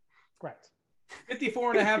the year. Correct.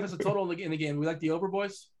 54.5 is a total in the game. We like the over,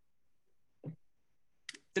 boys?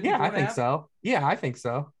 Yeah, I think so. Yeah, I think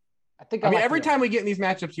so. I mean, every time we get in these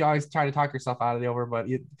matchups, you always try to talk yourself out of the over, but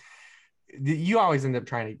you always end up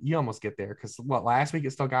you almost get there because last week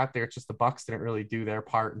it still got there. It's just the Bucs didn't really do their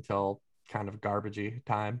part until kind of garbagey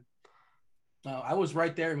time. No, I was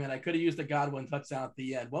right there, man. I could have used a Godwin touchdown at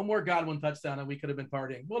the end. One more Godwin touchdown, and we could have been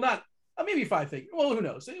partying. Well, not maybe 5 things. Well, who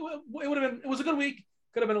knows? It would have been. It was a good week.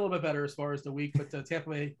 Could have been a little bit better as far as the week. But Tampa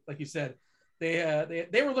Bay, like you said,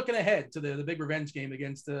 they were looking ahead to the big revenge game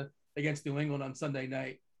against New England on Sunday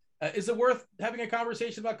night. Is it worth having a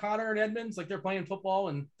conversation about Connor and Edmonds? Like, they're playing football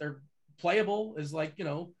and they're playable as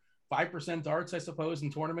 5% darts, I suppose,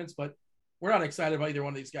 in tournaments. But we're not excited about either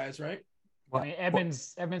one of these guys, right? I mean,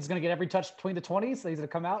 Edmonds is going to get every touch between the 20s. So he's going to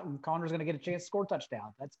come out, and Connor's going to get a chance to score a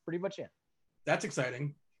touchdown. That's pretty much it. That's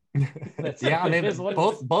exciting. Yeah,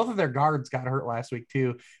 both of their guards got hurt last week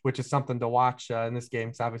too, which is something to watch in this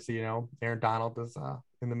game. So obviously, Aaron Donald is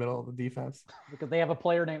in the middle of the defense because they have a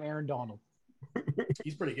player named Aaron Donald.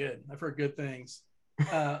 He's pretty good. I've heard good things.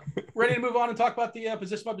 Ready to move on and talk about the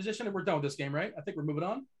position by position, and we're done with this game, right? I think we're moving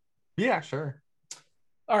on. Yeah, sure.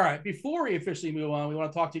 All right. Before we officially move on, we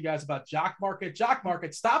want to talk to you guys about Jock Market. Jock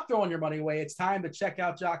Market, stop throwing your money away. It's time to check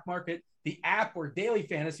out Jock Market, the app where daily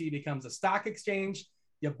fantasy becomes a stock exchange.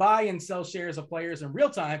 You buy and sell shares of players in real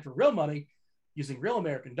time for real money using real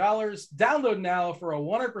American dollars. Download now for a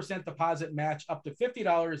 100% deposit match up to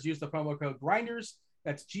 $50. Use the promo code GRINDERS.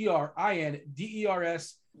 That's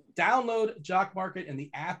GRINDERS. Download Jock Market in the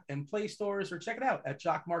app and Play stores, or check it out at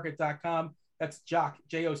jockmarket.com. That's Jock,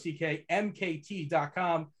 JOCKMKT.com,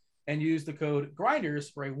 and use the code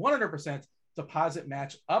GRINDERS for a 100% deposit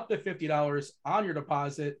match up to $50 on your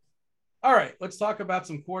deposit. All right, let's talk about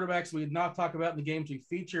some quarterbacks we did not talk about in the games we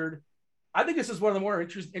featured. I think this is one of the more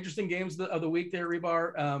interesting games of the week there,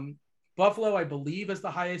 Rebar. Buffalo, I believe, is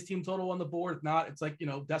the highest team total on the board. If not, it's like,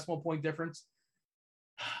 decimal point difference.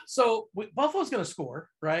 So Buffalo's going to score,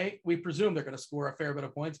 right? We presume they're going to score a fair bit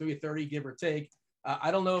of points, maybe 30, give or take.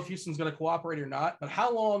 I don't know if Houston's going to cooperate or not, but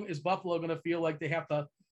how long is Buffalo going to feel like they have to,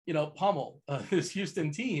 pummel this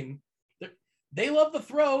Houston team? They love the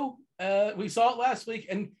throw. We saw it last week,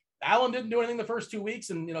 and Allen didn't do anything the first 2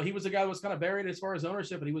 weeks, and he was a guy who was kind of buried as far as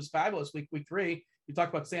ownership, but he was fabulous week 3. We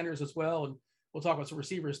talked about Sanders as well, and we'll talk about some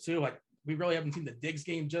receivers too. Like, we really haven't seen the Diggs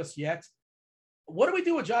game just yet. What do we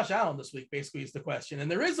do with Josh Allen this week, basically, is the question.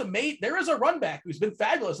 And there is a run back who's been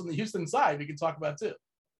fabulous on the Houston side we can talk about too.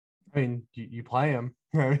 I mean, you play him.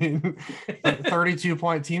 I mean,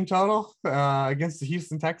 32-point team total against the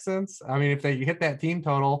Houston Texans. I mean, if they hit that team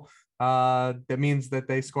total, that means that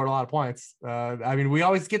they scored a lot of points. I mean, we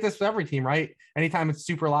always get this with every team, right? Anytime it's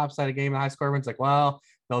super lopsided game, the high score wins, like, well,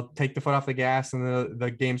 they'll take the foot off the gas and the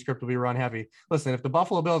game script will be run heavy. Listen, if the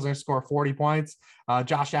Buffalo Bills are going to score 40 points,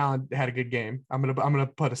 Josh Allen had a good game. I'm gonna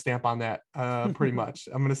put a stamp on that. Pretty much.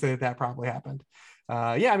 I'm gonna say that probably happened.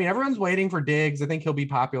 Yeah, I mean, everyone's waiting for Diggs. I think he'll be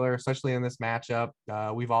popular, especially in this matchup.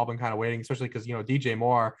 We've all been kind of waiting, especially because, DJ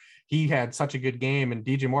Moore, he had such a good game, and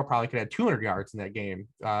DJ Moore probably could have 200 yards in that game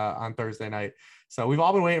on Thursday night. So we've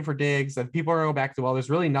all been waiting for Diggs, and people are going to go back to, well, there's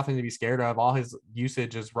really nothing to be scared of. All his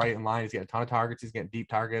usage is right in line. He's got a ton of targets. He's getting deep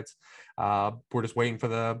targets. We're just waiting for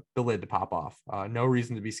the lid to pop off. No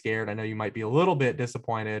reason to be scared. I know you might be a little bit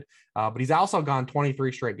disappointed, but he's also gone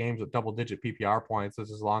 23 straight games with double-digit PPR points. This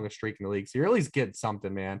is his longest streak in the league. So you're at least getting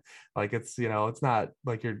something, man. Like, it's, it's not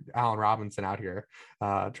like you're Allen Robinson out here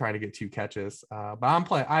trying to get 2 catches.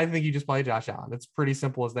 But I think you just play Josh Allen. It's pretty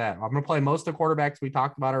simple as that. I'm going to play most of the quarterbacks we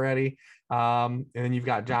talked about already. And then you've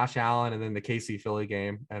got Josh Allen and then the KC Philly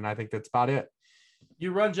game. And I think that's about it.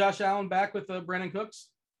 You run Josh Allen back with Brandon Cooks?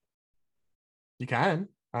 You can.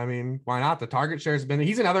 I mean, why not? The target share has been,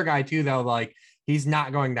 he's another guy too, though. Like, he's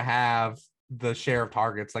not going to have the share of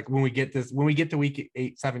targets. Like when we get to week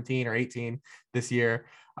 17 or 18 this year,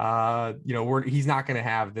 he's not going to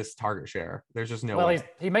have this target share. There's just no way.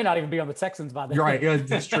 He may not even be on the Texans by then. You're right. Yeah,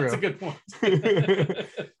 that's true. That's a good point.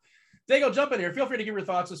 Dago, jump in here. Feel free to give your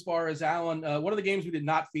thoughts as far as Allen. One of the games we did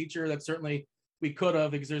not feature that certainly we could have,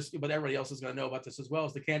 because but everybody else is going to know about this as well,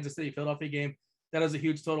 is the Kansas City Philadelphia game. That is a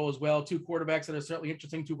huge total as well. 2 quarterbacks that are certainly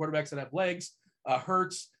interesting. 2 quarterbacks that have legs.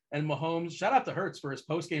 Hurts and Mahomes. Shout out to Hurts for his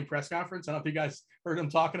post-game press conference. I don't know if you guys heard him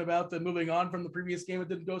talking about the moving on from the previous game that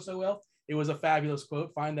didn't go so well. It was a fabulous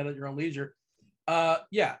quote. Find that at your own leisure.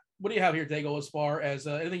 Yeah. What do you have here, Dago, as far as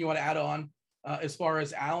anything you want to add on as far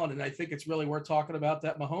as Allen? And I think it's really worth talking about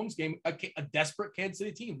that Mahomes game, a desperate Kansas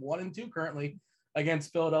City team, 1-2 currently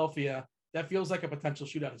against Philadelphia. That feels like a potential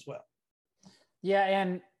shootout as well. Yeah,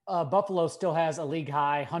 and Buffalo still has a league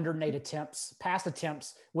high 108 pass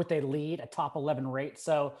attempts with a lead, a top 11 rate.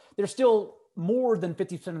 So they're still more than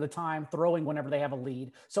 50% of the time throwing whenever they have a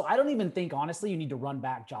lead. So I don't even think, honestly, you need to run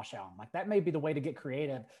back Josh Allen. Like, that may be the way to get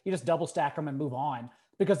creative. You just double stack them and move on,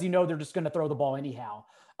 because they're just going to throw the ball anyhow.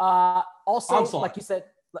 Also, onslaught. Like you said,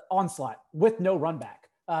 onslaught with no run back,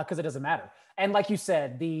 because it doesn't matter. And like you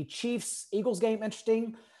said, the Chiefs-Eagles game,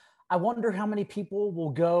 interesting. I wonder how many people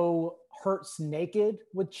will go Hurts naked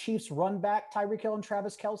with Chiefs run back Tyreek Hill and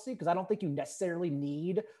Travis Kelce, because I don't think you necessarily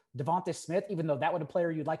need Devontae Smith, even though that would be a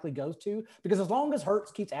player you'd likely go to, because as long as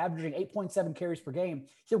Hurts keeps averaging 8.7 carries per game,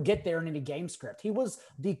 he'll get there in any game script. He was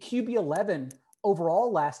the QB 11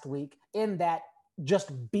 overall last week in that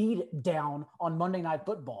just beat down on Monday Night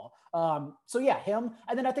Football. So yeah, him.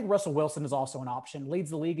 And then I think Russell Wilson is also an option.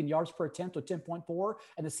 Leads the league in yards per attempt with 10.4,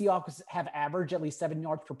 and the Seahawks have averaged at least 7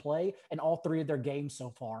 yards per play in all 3 of their games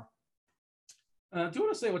so far. Do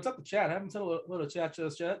want to say what's up the chat? I haven't said a little chat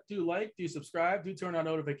just yet. Do like, do subscribe, do turn on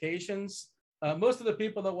notifications. Most of the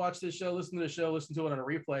people that watch this show, listen to it on a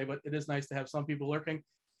replay, but it is nice to have some people lurking.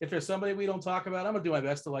 If there's somebody we don't talk about, I'm gonna do my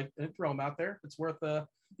best to throw them out there. It's worth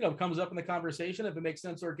comes up in the conversation. If it makes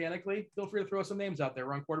sense organically, feel free to throw some names out there.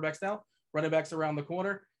 We're on quarterbacks now, running backs around the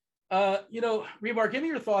corner. Rebar, give me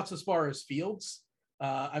your thoughts as far as Fields.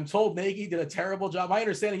 I'm told Nagy did a terrible job. My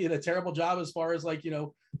understanding, he did a terrible job as far as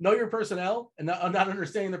know your personnel and not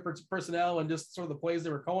understanding the personnel and just sort of the plays they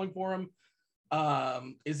were calling for him.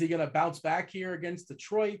 Is he going to bounce back here against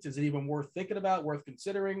Detroit? Is it even worth thinking about, worth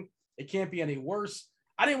considering? It can't be any worse.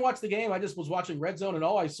 I didn't watch the game. I just was watching Red Zone, and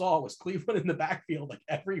all I saw was Cleveland in the backfield. Like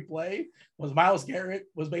every play was Myles Garrett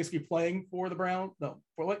was basically playing for the Browns. He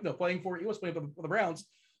was playing for the Browns,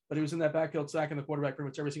 but he was in that backfield sacking the quarterback pretty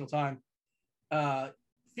much every single time.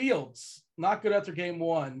 Fields, not good after game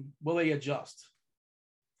one. Will they adjust?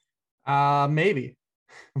 Maybe.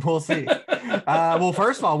 We'll see. Well,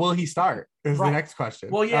 first of all, will he start? Is the next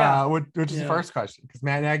question. Well, yeah. Which is the first question, because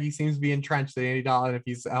Matt Nagy seems to be entrenched that Andy Dalton, if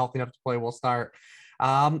he's healthy enough to play, will start.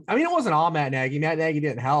 It wasn't all Matt Nagy. Matt Nagy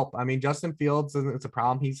didn't help. Justin Fields, it's a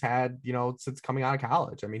problem he's had, since coming out of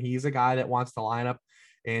college. He's a guy that wants to line up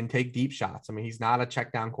and take deep shots. He's not a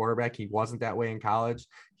check down quarterback. He wasn't that way in college.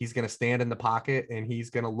 He's going to stand in the pocket and he's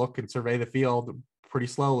going to look and survey the field pretty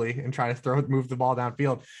slowly and try to move the ball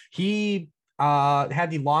downfield. He had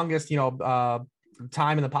the longest,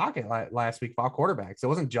 time in the pocket last week for all quarterbacks. It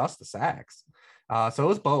wasn't just the sacks. So it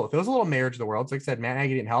was both. It was a little marriage of the world. So like I said, Matt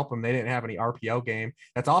Nagy didn't help him. They didn't have any RPO game.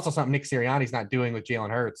 That's also something Nick Sirianni's not doing with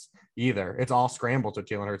Jalen Hurts either. It's all scrambles with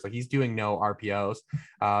Jalen Hurts. Like he's doing no RPOs.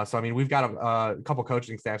 We've got a couple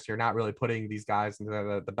coaching staffs here not really putting these guys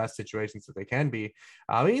into the best situations that they can be.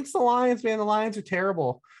 It's the Lions, man. The Lions are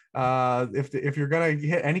terrible. If you're going to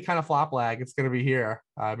hit any kind of flop lag, it's going to be here.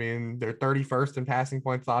 They're 31st in passing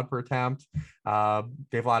points allowed per attempt.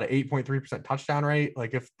 They've allowed an 8.3% touchdown rate.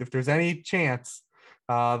 Like if there's any chance,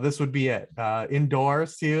 this would be it.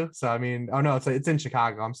 Indoors too. So it's in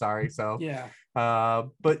Chicago. I'm sorry. So yeah.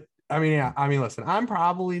 Listen, I'm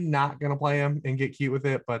probably not gonna play him and get cute with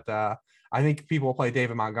it, but I think people will play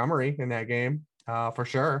David Montgomery in that game for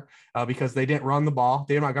sure, because they didn't run the ball.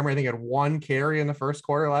 David Montgomery, I think, had one carry in the first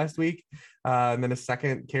quarter last week, and then his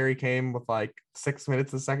second carry came with like 6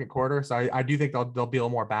 minutes of the second quarter. So I do think they'll be a little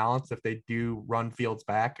more balanced if they do run Fields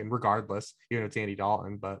back, and regardless, it's Andy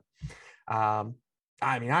Dalton, but.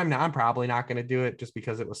 I'm probably not going to do it just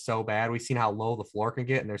because it was so bad. We've seen how low the floor can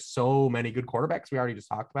get, and there's so many good quarterbacks we already just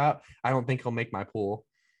talked about. I don't think he'll make my pool.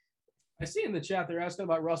 I see in the chat they're asking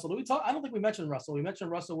about Russell. I don't think we mentioned Russell. We mentioned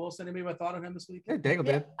Russell Wilson. Anybody have a thought on him this week? Yeah, Daigle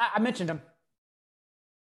did. I mentioned him.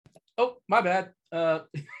 Oh, my bad. I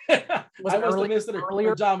must have missed it,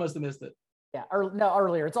 or John must have missed it. Yeah,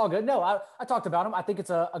 earlier. It's all good. No, I talked about him. I think it's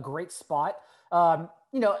a great spot.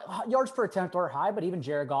 Yards per attempt are high, but even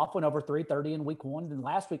Jared Goff went over 330 in week one. And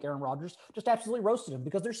last week, Aaron Rodgers just absolutely roasted him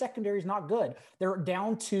because their secondary is not good. They're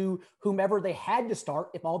down to whomever they had to start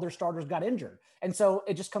if all their starters got injured. And so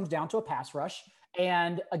it just comes down to a pass rush.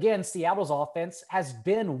 And again, Seattle's offense has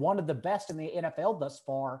been one of the best in the NFL thus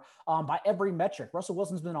far by every metric. Russell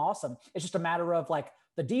Wilson's been awesome. It's just a matter of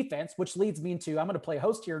the defense, which leads me into, I'm going to play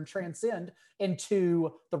host here and transcend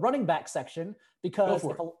into the running back section, because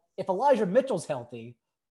if Elijah Mitchell's healthy,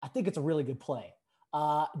 I think it's a really good play.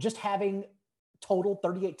 Just having total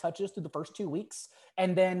 38 touches through the first 2 weeks.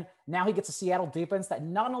 And then now he gets a Seattle defense that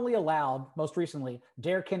not only allowed, most recently,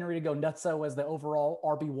 Derrick Henry to go nutso as the overall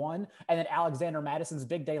RB1, and then Alexander Madison's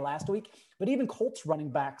big day last week, but even Colts running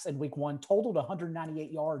backs in week one totaled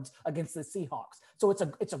 198 yards against the Seahawks. So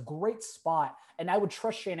it's a great spot. And I would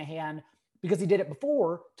trust Shanahan, because he did it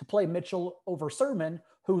before, to play Mitchell over Sermon,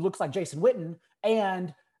 who looks like Jason Witten,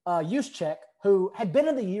 and Juszczyk, who had been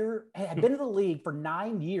in the league for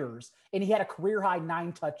 9 years, and he had a career high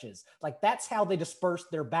 9 touches. That's how they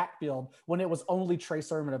dispersed their backfield when it was only Trey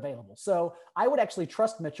Sermon available. So I would actually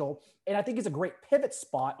trust Mitchell, and I think he's a great pivot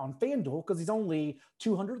spot on FanDuel because he's only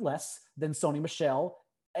 200 less than Sony Michel.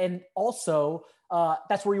 And also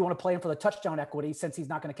that's where you want to play him for the touchdown equity, since he's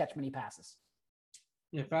not going to catch many passes.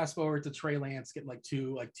 Yeah, fast forward to Trey Lance getting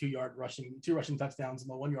two rushing touchdowns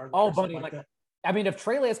and the 1 yard. Oh, buddy, that. If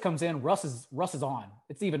Trey Lance comes in, Russ is on.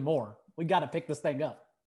 It's even more. We got to pick this thing up.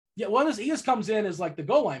 Yeah, well, he just comes in as the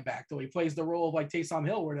goal line back, though. He plays the role of Taysom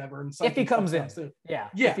Hill or whatever. And if he comes in, yeah.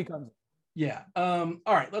 If he comes in. Yeah. All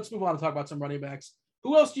right, let's move on to talk about some running backs.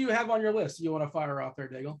 Who else do you have on your list you want to fire out there,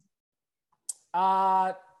 Daigle?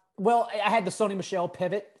 Well, I had the Sony Michel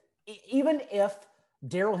pivot. Even if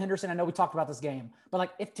Darrell Henderson, I know we talked about this game,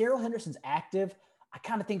 but if Darrell Henderson's active, I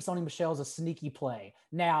kind of think Sony Michel is a sneaky play.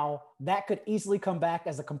 Now, that could easily come back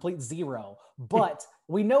as a complete zero, but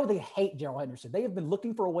we know they hate Gerald Henderson. They have been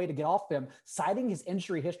looking for a way to get off him, citing his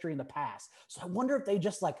injury history in the past. So I wonder if they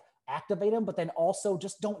just like activate him, but then also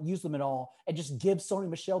just don't use them at all and just give Sony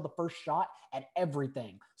Michel the first shot at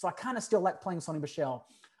everything. So I kind of still like playing Sony Michel.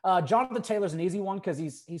 Jonathan Taylor's an easy one because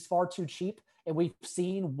he's far too cheap. And we've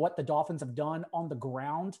seen what the Dolphins have done on the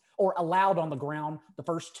ground or allowed on the ground the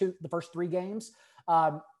first 3 games.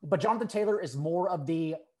 But Jonathan Taylor is more of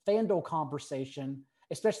the FanDuel conversation,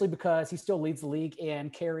 especially because he still leads the league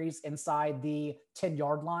in carries inside the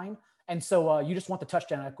 10-yard line. And so you just want the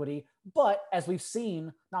touchdown equity. But as we've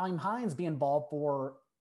seen, Nyheim Hines be involved for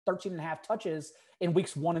 13 and a half touches in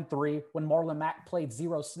weeks 1 and 3 when Marlon Mack played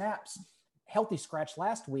 0 snaps, healthy scratch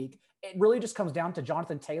last week. It really just comes down to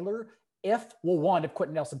Jonathan Taylor. If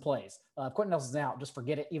Quentin Nelson plays. If Quentin Nelson's out, just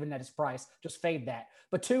forget it, even at his price. Just fade that.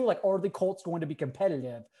 But 2, like, are the Colts going to be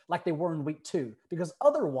competitive like they were in week 2? Because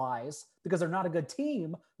otherwise, because they're not a good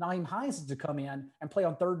team, Nyheim Hines is to come in and play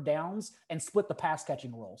on 3rd downs and split the pass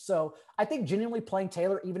catching role. So I think genuinely playing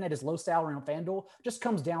Taylor, even at his low salary on FanDuel, just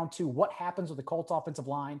comes down to what happens with the Colts offensive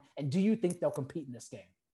line. And do you think they'll compete in this game?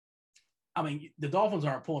 I mean, the Dolphins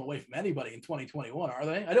aren't pulling away from anybody in 2021, are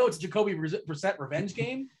they? I know it's a Jacoby Brissett revenge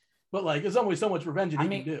game. But, like, there's only so much revenge that he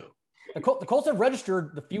can do. The Colts have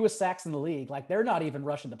registered the fewest sacks in the league. Like, they're not even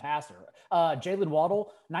rushing the passer. Jalen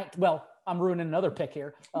Waddle, I'm ruining another pick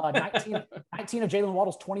here. 19 of Jalen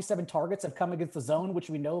Waddle's 27 targets have come against the zone, which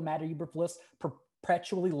we know Matt Eberflus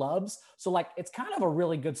perpetually loves. So, like, it's kind of a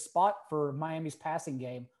really good spot for Miami's passing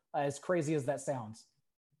game, as crazy as that sounds.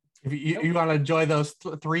 If you want to enjoy those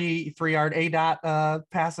 3-yard A-dot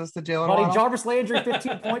passes to Jalen Waddle. Jarvis Landry,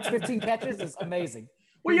 15 points, 15 catches is amazing.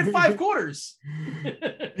 Well, you had 5 quarters.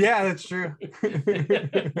 Yeah, that's true.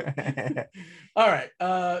 All right.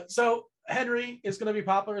 So Henry is going to be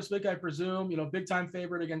popular this week, I presume. Big time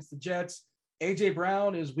favorite against the Jets. AJ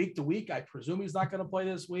Brown is week to week. I presume he's not going to play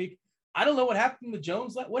this week. I don't know what happened to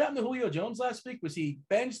Jones. What happened to Julio Jones last week? Was he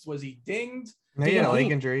benched? Was he dinged? He had a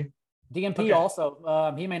leg injury. DMP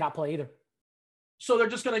also. He may not play either. So they're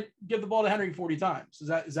just going to give the ball to Henry 40 times.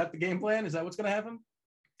 Is that the game plan? Is that what's going to happen?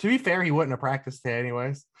 To be fair, he wouldn't have practiced today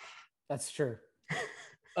anyways. That's true.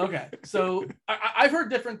 Okay. So I've heard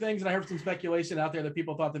different things, and I heard some speculation out there that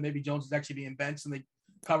people thought that maybe Jones was actually being benched and they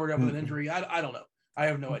covered up with an injury. I don't know. I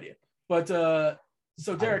have no idea. But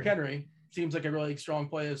so Derrick Henry seems like a really strong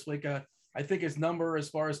play this week. I think his number as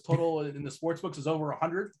far as total in the sports books is over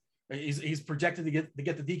 100. He's projected to get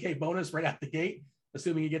the DK bonus right out the gate,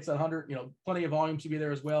 assuming he gets that 100. Plenty of volume should be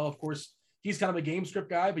there as well. Of course, he's kind of a game script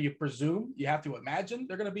guy, but you have to imagine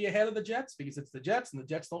they're going to be ahead of the Jets because it's the Jets, and the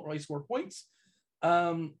Jets don't really score points.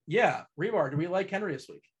 Rebar, do we like Henry this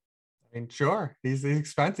week? I mean, sure. He's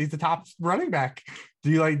expensive. He's the top running back. Do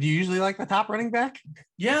you usually like the top running back?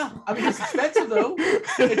 Yeah. I mean, it's expensive though.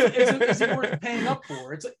 It's worth paying up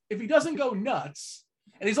for. If he doesn't go nuts,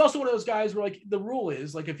 and he's also one of those guys where, like, the rule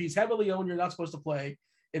is, like, if he's heavily owned, you're not supposed to play.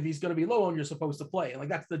 If he's going to be low owned, you're supposed to play. And, like,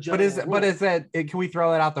 that's the general rule. But is that, can we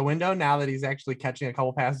throw that out the window now that he's actually catching a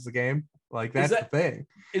couple passes a game? Like, that's the thing.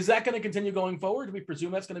 Is that going to continue going forward? Do we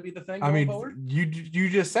presume that's going to be the thing going forward? You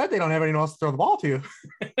just said they don't have anyone else to throw the ball to.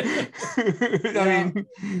 I mean,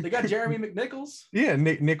 they got Jeremy McNichols. Yeah,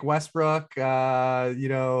 Nick Westbrook,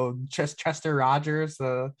 Chester Rogers.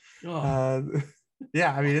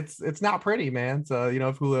 Yeah, I mean, it's not pretty, man. So,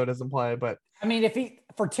 if Julio doesn't play, but I mean, if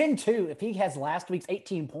he has last week's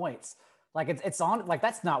 18 points, like it's on, like,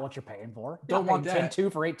 that's not what you're paying for. Don't want that.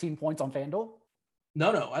 10-2 for 18 points on FanDuel.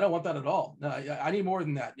 No, I don't want that at all. No, I need more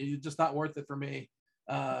than that. It's just not worth it for me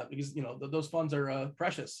because, those funds are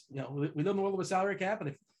precious. We live in the world of a salary cap.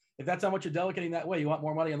 And if that's how much you're delegating that way, you want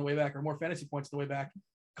more money on the way back or more fantasy points on the way back.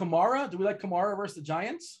 Kamara, do we like Kamara versus the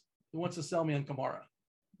Giants? Who wants to sell me on Kamara?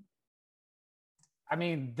 I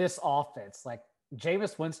mean, this offense, like,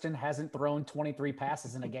 Jameis Winston hasn't thrown 23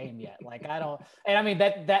 passes in a game yet. Like,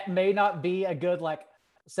 that may not be a good, like,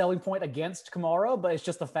 selling point against Kamara, but it's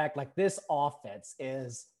just the fact, like, this offense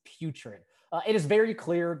is putrid. It is very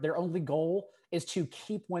clear their only goal is to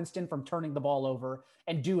keep Winston from turning the ball over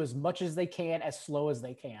and do as much as they can, as slow as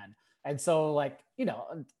they can. And so, like,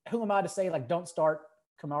 who am I to say, like, don't start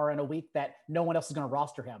Kamara in a week that no one else is going to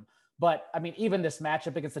roster him? But I mean, even this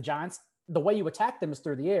matchup against the Giants, the way you attack them is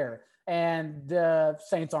through the air, and the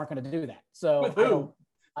Saints aren't going to do that. So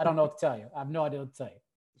I don't know what to tell you. I have no idea what to tell you.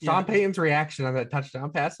 Sean Payton's reaction on that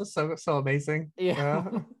touchdown pass was so amazing. Yeah.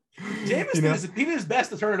 Jameis he did his best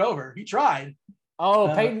to turn it over. He tried.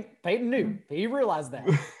 Oh, Payton knew. He realized that.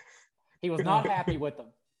 He was not happy with them.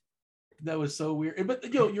 That was so weird.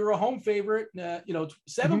 But you're a home favorite.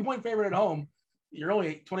 7-point favorite at home. you're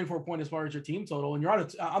only 24 points as far as your team total, and you're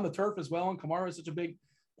on the turf as well. And Kamara is such a big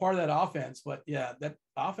part of that offense. But yeah, that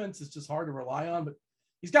offense is just hard to rely on. But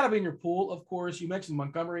he's got to be in your pool, of course. You mentioned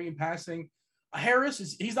Montgomery in passing.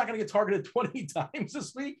 Harris he's not going to get targeted 20 times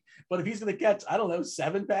this week, but if he's going to catch, I don't know,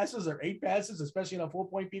 7 passes or 8 passes, especially in a full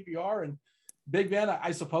point PPR and Big Ben,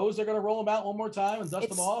 I suppose they're going to roll him out one more time and dust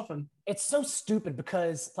him off. And it's so stupid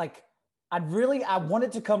because like I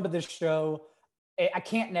wanted to come to this show. I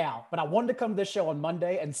can't now, but I wanted to come to this show on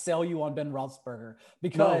Monday and sell you on Ben Roethlisberger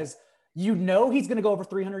because you know he's going to go over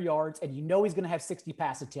 300 yards and you know he's going to have 60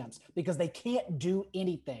 pass attempts because they can't do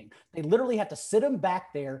anything. They literally have to sit him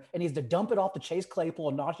back there and he's to dump it off to Chase Claypool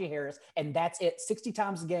and Najee Harris, and that's it, 60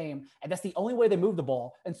 times a game. And that's the only way they move the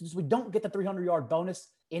ball. And since we don't get the 300-yard bonus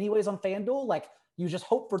anyways on FanDuel, like you just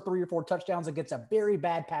hope for 3 or 4 touchdowns against a very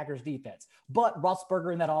bad Packers defense. But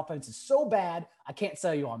Roethlisberger in that offense is so bad, I can't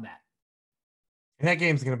sell you on that. And that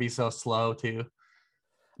game's going to be so slow too.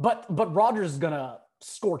 But Rodgers is going to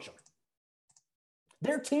scorch them.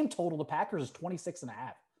 Their team total, the Packers, is 26.5.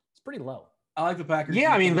 It's pretty low. I like the Packers.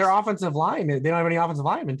 Yeah, I mean, their offensive line, they don't have any offensive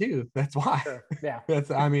linemen too. That's why. Sure. Yeah.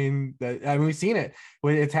 We've seen it.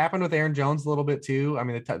 It's happened with Aaron Jones a little bit too. I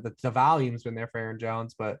mean, the volume's been there for Aaron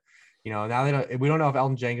Jones, but now we don't know if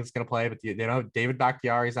Elton Jenkins is going to play, but they know David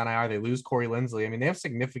Bakhtiari's on IR. They lose Corey Linsley. I mean, they have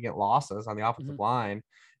significant losses on the offensive line.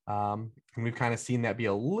 And we've kind of seen that be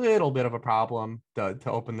a little bit of a problem to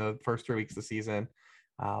open the first 3 weeks of the season.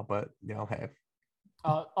 But hey.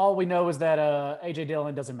 All we know is that A.J.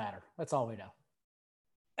 Dillon doesn't matter. That's all we know.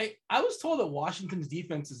 I was told that Washington's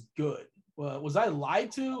defense is good. Was I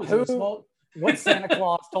lied to? Is it a small... What Santa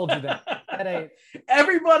Claus told you that?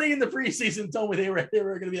 Everybody in the preseason told me they were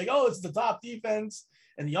going to be like, oh, it's the top defense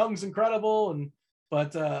and Young's incredible.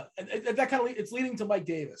 But that kind of it's leading to Mike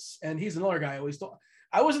Davis, and he's another guy I always thought.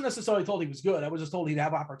 I wasn't necessarily told he was good. I was just told he'd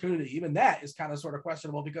have opportunity. Even that is kind of sort of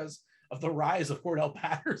questionable because of the rise of Cordell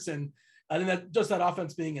Patterson. And then that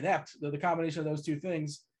offense being inept, the combination of those two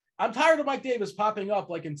things. I'm tired of Mike Davis popping up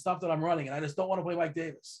like in stuff that I'm running, and I just don't want to play Mike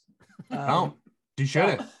Davis. You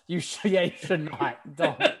shouldn't. You should not.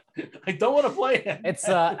 Don't. I don't want to play him.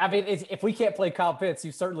 If we can't play Kyle Pitts,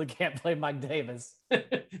 you certainly can't play Mike Davis.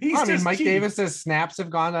 Mike Davis's snaps have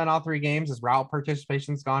gone down all 3 games. His route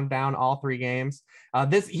participation's gone down all 3 games.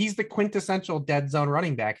 He's the quintessential dead zone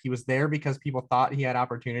running back. He was there because people thought he had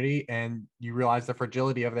opportunity, and you realize the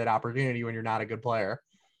fragility of that opportunity when you're not a good player.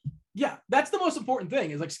 Yeah, that's the most important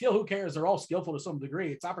thing. Is like skill. Who cares? They're all skillful to some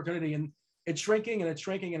degree. It's opportunity, and it's shrinking, and it's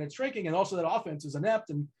shrinking, and it's shrinking, and also that offense is inept.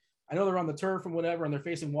 And I know they're on the turf and whatever, and they're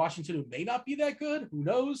facing Washington, who may not be that good. Who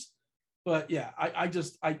knows? But yeah, I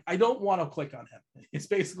don't want to click on him. It's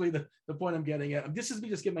basically the point I'm getting at. This is me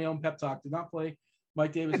just giving my own pep talk. Do not play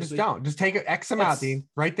Mike Davis. Just take an X amount, Dean.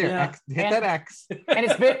 Right there. Yeah. Hit that X. And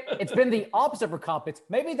it's been the opposite for Kyle Pitts.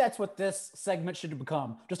 Maybe that's what this segment should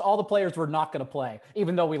become. Just all the players we're not going to play,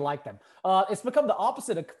 even though we like them. It's become the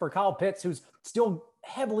opposite for Kyle Pitts, who's still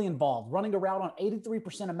heavily involved, running around on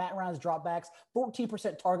 83% of Matt Ryan's dropbacks,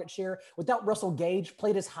 14% target share. Without Russell Gage,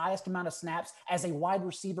 played his highest amount of snaps as a wide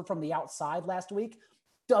receiver from the outside last week.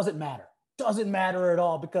 Doesn't matter at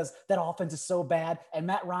all because that offense is so bad. And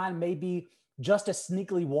Matt Ryan may be just as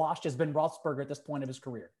sneakily washed as Ben Roethlisberger at this point of his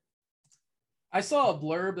career. I saw a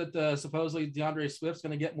blurb that supposedly DeAndre Swift's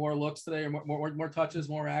going to get more looks today, or more touches,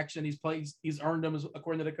 more action. He's earned them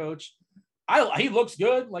according to the coach. He looks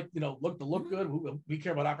good, look good. We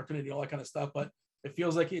care about opportunity, all that kind of stuff, but it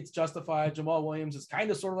feels like it's justified. Jamal Williams is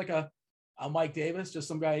kind of sort of like a Mike Davis, just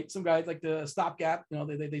some guy like the stopgap.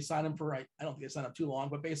 They signed him for, I don't think they signed him too long,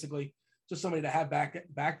 but basically just somebody to have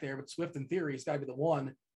back there. But Swift, in theory, has got to be the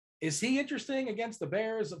one. Is he interesting against the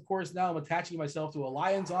Bears? Of course, now I'm attaching myself to a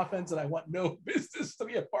Lions offense that I want no business to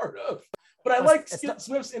be a part of. But I like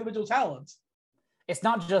Swift's individual talents. It's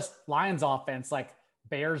not just Lions offense. Like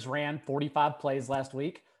Bears ran 45 plays last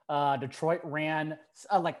week. Detroit ran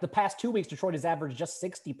the past 2 weeks. Detroit has averaged just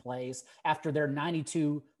 60 plays after their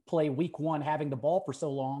 92 play week 1, having the ball for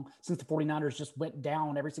so long since the 49ers just went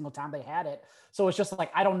down every single time they had it. So it's just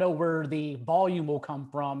like, I don't know where the volume will come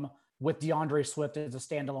from with DeAndre Swift as a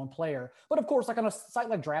standalone player. But of course, like on a site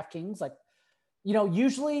like DraftKings,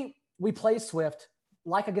 usually we play Swift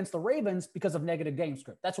like against the Ravens because of negative game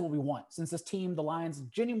script. That's what we want. Since this team, the Lions,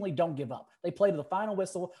 genuinely don't give up. They play to the final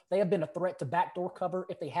whistle. They have been a threat to backdoor cover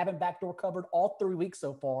if they haven't backdoor covered all 3 weeks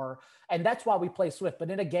so far. And that's why we play Swift. But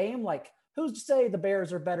in a game, who's to say the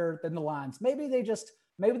Bears are better than the Lions? Maybe they're just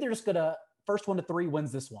going to first 1 to 3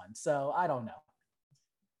 wins this one. So I don't know.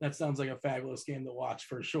 That sounds like a fabulous game to watch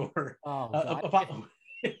for sure. Oh, God.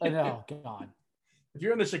 I know, God. If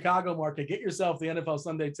you're in the Chicago market, get yourself the NFL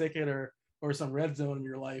Sunday ticket or some red zone in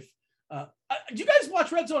your life. Do you guys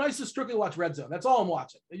watch Red Zone? I used to strictly watch Red Zone. That's all I'm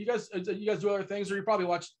watching. You guys do other things, or you probably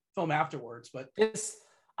watch film afterwards. But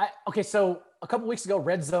okay. So a couple weeks ago,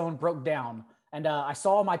 Red Zone broke down, and I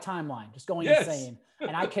saw my timeline just going insane.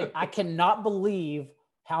 And I cannot believe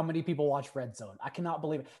how many people watch Red Zone. I cannot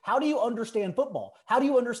believe it. How do you understand football? How do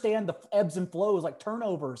you understand the ebbs and flows, like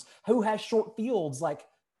turnovers? Who has short fields? Like,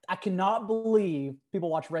 I cannot believe people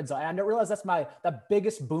watch Red Zone. And I realize that's the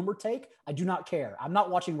biggest boomer take. I do not care. I'm not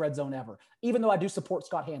watching Red Zone ever, even though I do support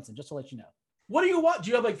Scott Hansen, just to let you know. What do you watch? Do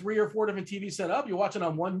you have like 3 or 4 different TVs set up? You're watching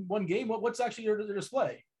on one game? What's actually your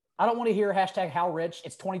display? I don't want to hear #HowRich.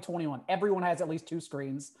 It's 2021. Everyone has at least 2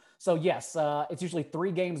 screens. So yes, it's usually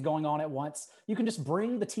 3 games going on at once. You can just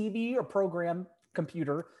bring the TV or program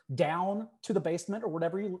computer down to the basement or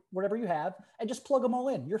whatever you have and just plug them all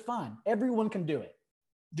in. You're fine. Everyone can do it.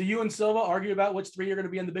 Do you and Silva argue about which 3 are going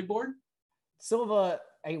to be on the big board? Silva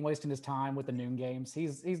ain't wasting his time with the noon games.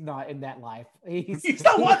 He's not in that life. He's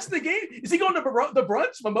not watching the game. Is he going to the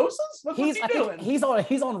brunch mimosas? What's he doing? He's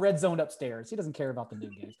on Red Zone upstairs. He doesn't care about the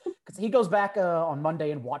noon games because he goes back on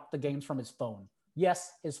Monday and watch the games from his phone.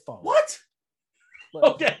 Yes, his phone. What? Look,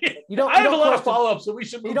 okay. I have a lot of follow-ups, so we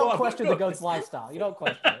should move on. You don't question the GOAT's lifestyle. You don't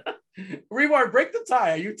question it. Rebar, break the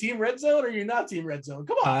tie. Are you team Red Zone or are you not team Red Zone?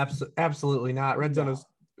 Come on. Absolutely not. Red Zone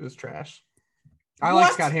is trash. I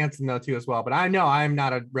like Scott Hansen though too as well, but I know I'm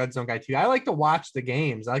not a Red Zone guy too. I like to watch the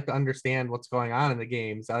games. I like to understand what's going on in the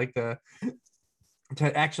games. I like to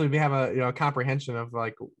actually have a comprehension of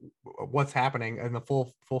like what's happening and the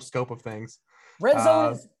full scope of things. Red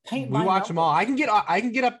Zone is paint. We watch them all. I can get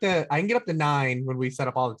up to 9 when we set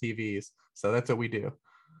up all the TVs. So that's what we do.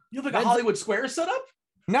 You have like a Hollywood Squares set up?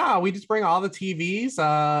 No, we just bring all the TVs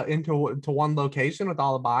into one location with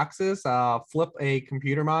all the boxes, flip a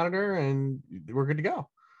computer monitor, and we're good to go.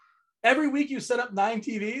 Every week you set up 9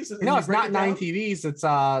 TVs? No, it's not 9 TVs. It's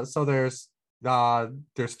so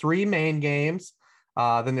there's 3 main games.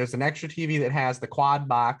 Then there's an extra TV that has the quad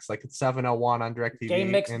box, like it's 701 on DirecTV.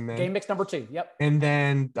 Game mix number 2. Yep. And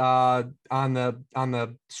then on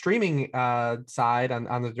the streaming side,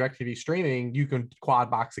 on the DirecTV streaming, you can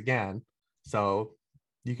quad box again. So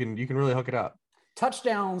you can really hook it up.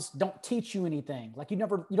 Touchdowns don't teach you anything. Like you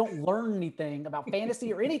don't learn anything about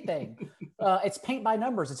fantasy or anything. It's paint by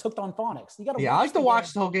numbers. It's hooked on phonics. You got to. Yeah, I like to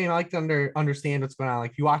watch the whole game. I like to understand what's going on.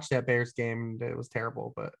 Like you watched that Bears game, it was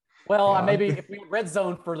terrible, but. Well, maybe if we Red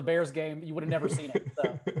Zone for the Bears game, you would have never seen it.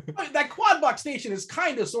 So. That quad box station is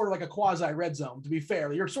kind of sort of like a quasi Red Zone. To be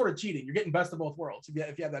fair, you're sort of cheating. You're getting best of both worlds if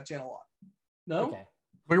you have that channel on. No, okay.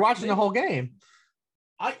 We're watching the whole game.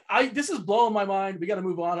 This is blowing my mind. We got to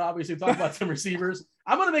move on. Obviously, talk about some receivers.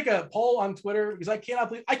 I'm going to make a poll on Twitter because I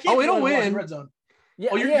can't. Oh, it'll win. Red Zone.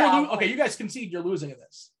 Yeah. Okay, you guys concede you're losing at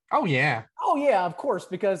this. Oh yeah. Oh yeah, of course,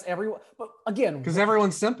 because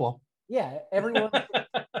everyone's simple. Yeah, everyone.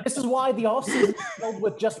 This is why the offseason is filled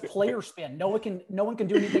with just player spin. No one can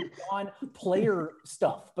do anything on player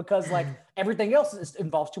stuff because like everything else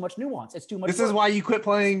involves too much nuance. It's too much. This is why you quit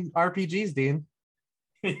playing RPGs, Dean.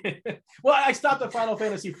 Well, I stopped at Final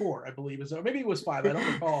Fantasy IV, I believe, or maybe it was 5. I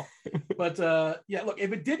don't recall. But yeah, look,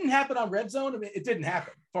 if it didn't happen on Red Zone, I mean, it didn't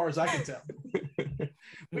happen, as far as I can tell.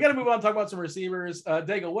 We got to move on and talk about some receivers.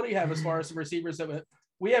 Dago, what do you have as far as some receivers that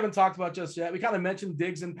we haven't talked about just yet? We kind of mentioned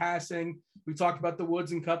Diggs in passing. We talked about the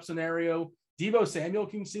Woods and Cup scenario. Deebo Samuel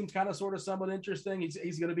seems kind of sort of somewhat interesting.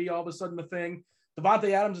 He's going to be all of a sudden the thing.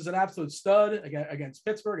 Devontae Adams is an absolute stud against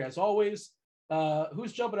Pittsburgh, as always.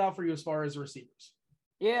 Who's jumping out for you as far as receivers?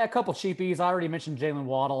 Yeah, a couple cheapies. I already mentioned Jalen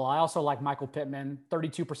Waddle. I also like Michael Pittman,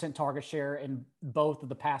 32% target share in both of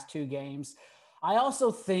the past 2 games.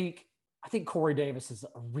 I think Corey Davis is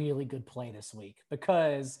a really good play this week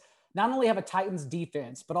because not only have a Titans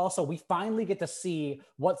defense, but also we finally get to see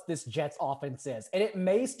what this Jets offense is. And it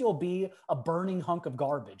may still be a burning hunk of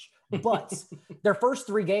garbage, but their first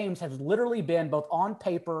 3 games have literally been, both on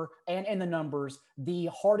paper and in the numbers, the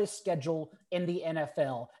hardest schedule in the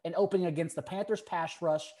NFL, and opening against the Panthers pass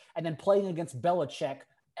rush and then playing against Belichick,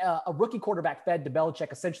 a rookie quarterback fed to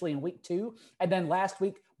Belichick essentially in week 2. And then last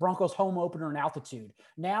week, Broncos home opener in altitude.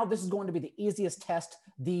 Now this is going to be the easiest test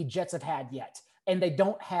the Jets have had yet. And they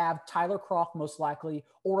don't have Tyler Kroft, most likely,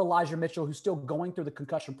 or Elijah Mitchell, who's still going through the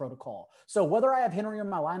concussion protocol. So whether I have Henry in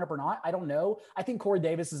my lineup or not, I don't know. I think Corey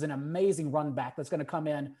Davis is an amazing run back that's going to come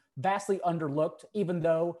in vastly underlooked, even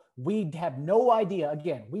though we have no idea.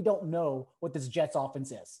 Again, we don't know what this Jets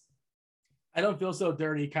offense is. I don't feel so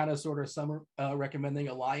dirty kind of sort of recommending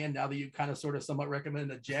a Lion now that you kind of sort of somewhat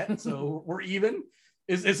recommend a Jet. So we're even.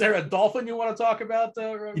 Is there a Dolphin you want to talk about?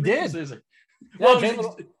 You did. Well,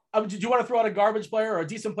 Did you want to throw out a garbage player or a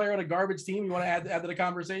decent player on a garbage team? You want to add to the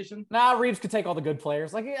conversation? Nah, Reeves could take all the good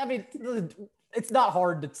players. Like, I mean, it's not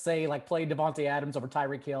hard to say, like, play Devontae Adams over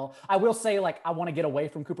Tyreek Hill. I will say, like, I want to get away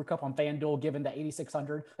from Cooper Kupp on FanDuel, given the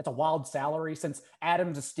 8,600. That's a wild salary since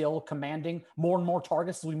Adams is still commanding more and more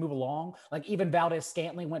targets as we move along. Like, even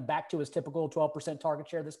Valdez-Scantling went back to his typical 12% target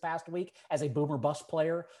share this past week as a boomer bust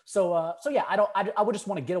player. So yeah, I would just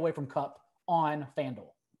want to get away from Kupp on FanDuel.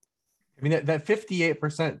 I mean, that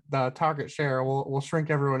 58% target share will shrink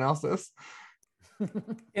everyone else's.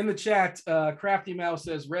 In the chat, Crafty Mouse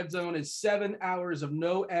says, Red Zone is 7 hours of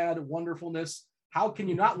no ad wonderfulness. How can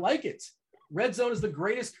you not like it? Red Zone is the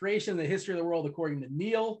greatest creation in the history of the world, according to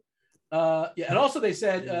Neil. Yeah, and also they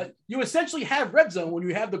said, you essentially have Red Zone when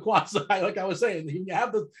you have the quad side, like I was saying. You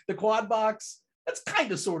have the quad box. That's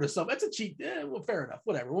kind of sort of something. That's a cheat. Well, fair enough.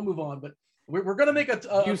 Whatever. We'll move on. But we're going to make a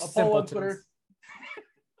poll on Twitter.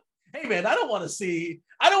 Hey man, I don't want to see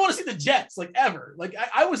the Jets like ever. Like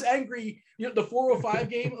I was angry. The 405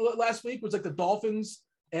 game last week was like the Dolphins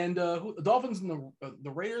and the Dolphins and the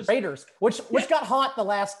Raiders, which got hot the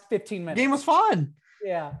last 15 minutes. Game was fun.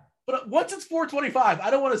 Yeah, but once it's 425, I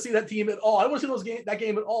don't want to see that team at all. I don't want to see that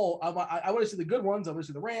game at all. I want to see the good ones. I want to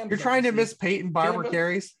see the Rams. You're trying to miss Peyton Barber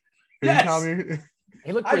carries. Yes.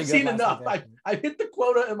 He looked pretty I've good seen enough. I've hit the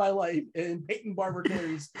quota in my life in Peyton Barber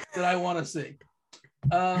carries that I want to see.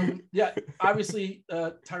 Yeah, obviously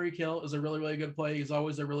Tyreek Hill is a really, really good play. He's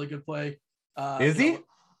always a really good play. Is he?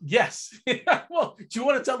 Yes. Well, do you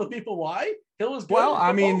want to tell the people why? Hill is good. Well,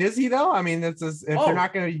 I mean, is he though? I mean, if they're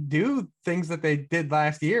not going to do things that they did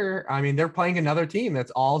last year, I mean, they're playing another team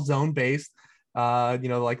that's all zone based. Like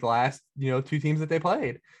the last, two teams that they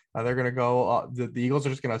played. They're going to go, the Eagles are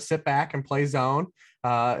just going to sit back and play zone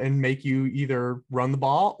and make you either run the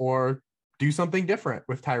ball or do something different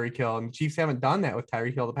with Tyreek Hill. And the Chiefs haven't done that with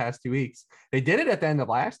Tyreek Hill the past 2 weeks. They did it at the end of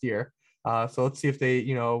last year. So let's see if they,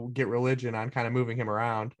 get religion on kind of moving him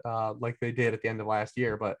around like they did at the end of last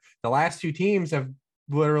year. But the last two teams have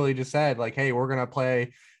literally just said like, hey, we're going to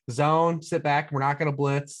play zone, sit back. We're not going to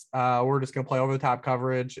blitz. We're just going to play over the top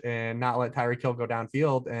coverage and not let Tyreek Hill go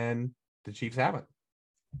downfield. And the Chiefs haven't.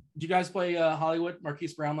 Did you guys play Hollywood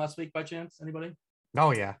Marquise Brown last week by chance? Anybody?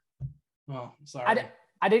 Oh yeah. Oh, sorry.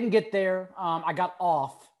 I didn't get there. I got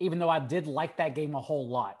off, even though I did like that game a whole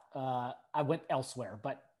lot. I went elsewhere,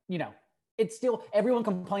 but it's still, everyone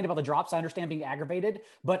complained about the drops. I understand being aggravated,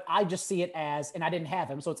 but I just see it as, and I didn't have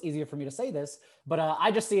him, so it's easier for me to say this, but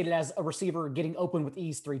I just see it as a receiver getting open with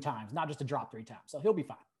ease 3 times, not just a drop 3 times. So he'll be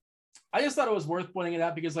fine. I just thought it was worth pointing it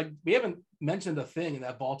out because we haven't mentioned a thing in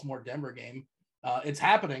that Baltimore-Denver game. It's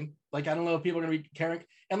happening. I don't know if people are going to be caring.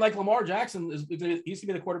 And Lamar Jackson he's going to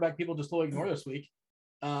be the quarterback people just totally ignore this week.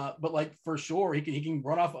 But for sure he can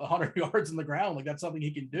run off 100 yards in the ground. That's something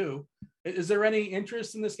he can do. Is there any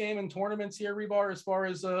interest in this game in tournaments here, Rebar, as far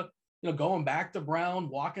as going back to Brown?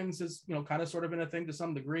 Watkins is kind of sort of been a thing to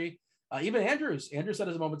some degree. Even Andrews had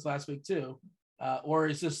his moments last week too. Or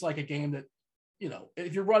is this like a game that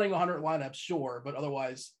if you're running 100 lineups, sure, but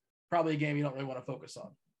otherwise probably a game you don't really want to focus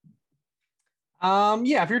on.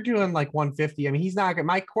 Yeah, if you're doing 150, I mean, he's not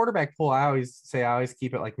my quarterback pool. I always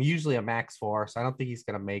keep it usually a max 4, so I don't think he's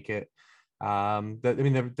going to make it.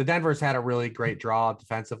 The Denver's had a really great draw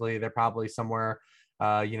defensively. They're probably somewhere,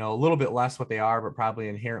 a little bit less what they are, but probably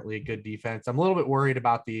inherently a good defense. I'm a little bit worried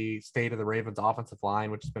about the state of the Ravens offensive line,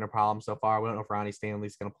 which has been a problem so far. We don't know if Ronnie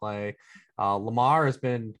Stanley's going to play. Lamar has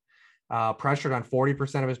been pressured on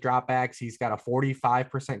 40% of his dropbacks. He's got a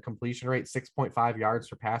 45% completion rate, 6.5 yards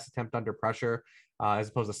per pass attempt under pressure, as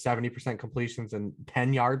opposed to 70% completions and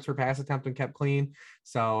 10 yards per pass attempt and kept clean.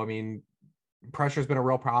 So, I mean, pressure's been a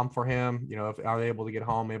real problem for him. Are they able to get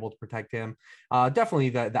home, able to protect him? Definitely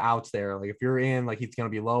the outs there. If you're in, he's going to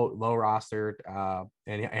be low rostered,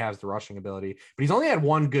 and he has the rushing ability. But he's only had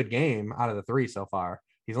one good game out of the 3 so far.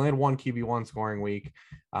 He's only had one QB1 scoring week.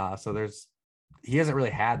 So he hasn't really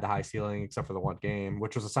had the high ceiling except for the one game,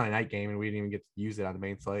 which was a Sunday night game, and we didn't even get to use it on the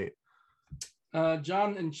main slate.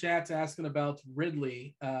 John in chat's asking about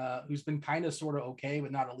Ridley, who's been kind of sort of okay,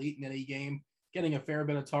 but not elite in any game, getting a fair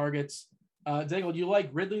bit of targets. Daigle, do you like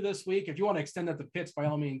Ridley this week? If you want to extend that to Pitts, by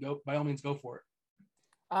all means, go for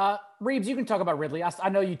it. Reeves, you can talk about Ridley. I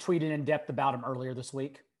know you tweeted in depth about him earlier this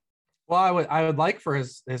week. Well, I would like for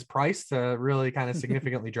his price to really kind of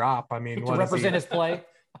significantly drop. I mean, to represent his play.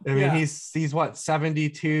 I mean, he's what,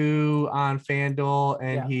 72 on FanDuel,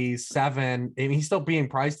 and he's 7. I mean, he's still being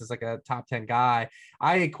priced as a top 10 guy.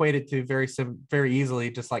 I equate it to very easily,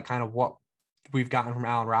 just kind of what we've gotten from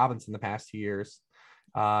Allen Robinson the past 2 years.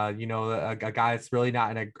 A guy that's really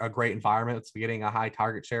not in a great environment. It's getting a high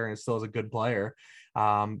target share and still is a good player.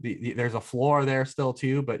 There's a floor there still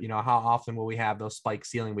too, but how often will we have those spike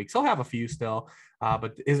ceiling weeks? He'll have a few still,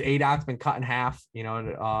 but his ADOT's been cut in half.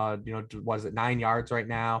 Was it 9 yards right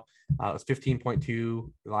now? It was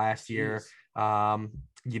 15.2 last year.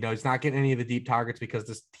 He's not getting any of the deep targets because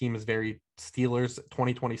this team is very Steelers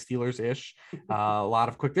 2020 Steelers-ish. A lot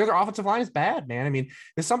of quick. Their offensive line is bad, man. I mean,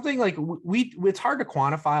 there's something like it's hard to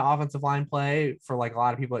quantify offensive line play for like a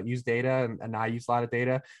lot of people that use data, and I use a lot of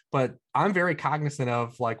data, but I'm very cognizant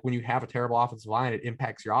of like when you have a terrible offensive line, it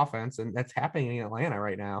impacts your offense, and that's happening in Atlanta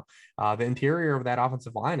right now. The interior of that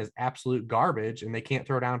offensive line is absolute garbage, and they can't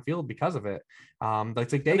throw downfield because of it.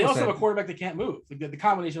 They also have a quarterback that can't move. The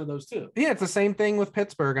combination of those two. Yeah, it's the same thing with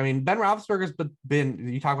Pittsburgh. I mean, Ben Roethlisberger's been.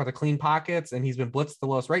 You talk about the clean pockets, and he's been blitzed the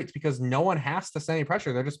lowest rates because no one has to send any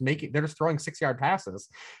pressure. They're just throwing 6-yard passes.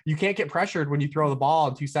 You can't get pressured when you throw the ball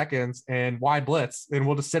in 2 seconds and wide blitz, and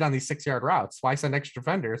we'll just sit on these 6-yard routes. Why send extra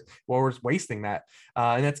defenders? Well, we're just wasting that.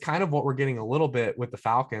 And that's kind of what we're getting a little bit with the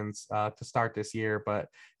Falcons to start this year. But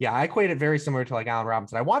yeah, I equate it very similar to like Allen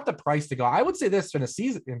Robinson. I want the price to go. I would say this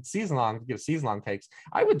in season long takes.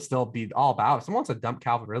 I would still be all about if someone wants to dump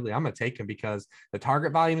Calvin Ridley, I'm going to take him because the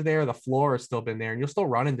target volume is there. The floor has still been there, and you'll still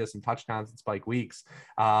run into some touchdowns and spike weeks.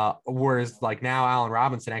 Whereas like now Allen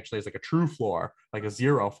Robinson actually is like a true floor, like a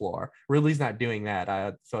 0 floor. Ridley's not doing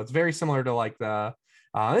that. So it's very similar to like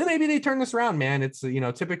maybe they turn this around, man. It's,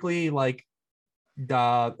 typically like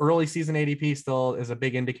the early season ADP still is a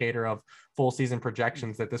big indicator of full season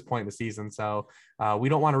projections at this point in the season. So we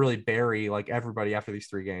don't want to really bury like everybody after these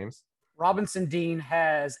 3 games. Robinson Dean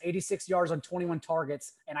has 86 yards on 21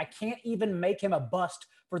 targets, and I can't even make him a bust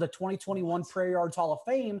for the 2021 Prairie Yards Hall of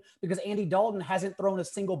Fame because Andy Dalton hasn't thrown a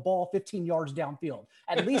single ball 15 yards downfield.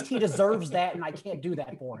 At least he deserves that, and I can't do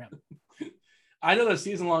that for him. I know the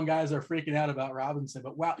season-long guys are freaking out about Robinson,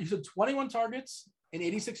 but wow, you said 21 targets and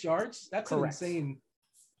 86 yards? That's correct. An insane.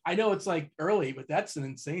 I know it's like early, but that's an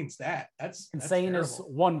insane stat. That's insane is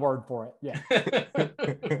one word for it. Yeah.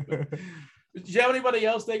 Do you have anybody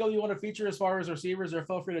else, Daigle, you want to feature as far as receivers, or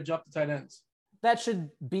feel free to jump to tight ends? That should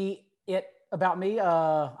be it about me.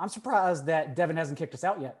 I'm surprised that Devin hasn't kicked us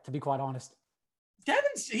out yet, to be quite honest.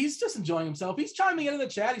 He's just enjoying himself. He's chiming in the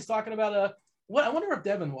chat. He's talking about I wonder if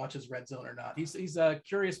Devin watches Red Zone or not. He's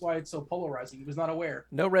curious why it's so polarizing. He was not aware.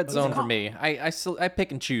 No Red Zone for me. I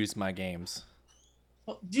pick and choose my games.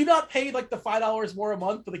 Well, do you not pay like the $5 more a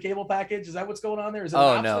month for the cable package? Is that what's going on there? Is it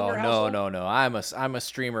no. I'm a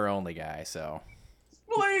streamer only guy. So.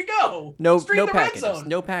 Well, there you go. No packages.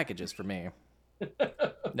 No packages for me.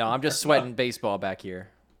 No, I'm just sweating baseball back here.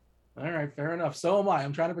 All right, fair enough. So am I.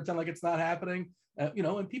 I'm trying to pretend like it's not happening.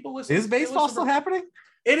 And people listen. Is baseball still happening?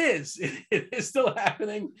 It is. It is still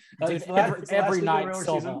happening. Dude, every night,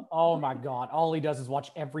 Silva. Oh my God! All he does is watch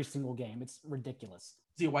every single game. It's ridiculous.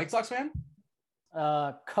 Is he a White Sox fan?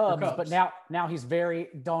 Cubs, but now he's very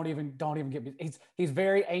don't even get me. He's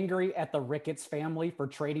very angry at the Ricketts family for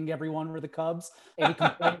trading everyone for the Cubs, and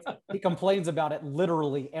he complains about it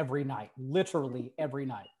literally every night.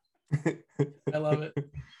 I love it.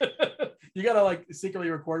 You gotta like secretly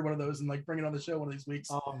record one of those and like bring it on the show one of these weeks.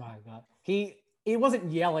 Oh my God, he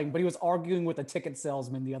wasn't yelling, but he was arguing with a ticket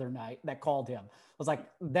salesman the other night that called him. I was like,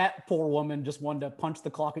 that poor woman just wanted to punch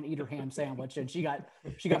the clock and eat her ham sandwich, and she got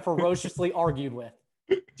ferociously argued with.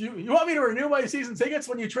 Do you want me to renew my season tickets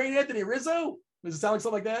when you trade Anthony Rizzo? Does it sound like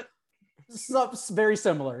something like that? Very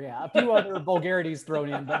similar, yeah. A few other vulgarities thrown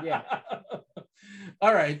in, but yeah.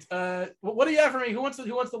 All right. What do you have for me? Who wants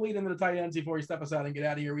to lead into the tight ends before we step us out and get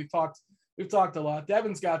out of here? We've talked a lot.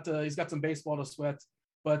 Devin's got he's got some baseball to sweat.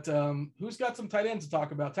 But who's got some tight ends to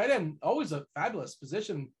talk about? Tight end, always a fabulous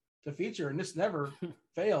position to feature, and this never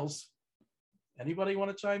fails. Anybody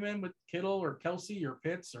want to chime in with Kittle or Kelsey or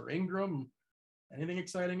Pitts or Ingram? Anything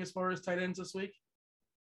exciting as far as tight ends this week?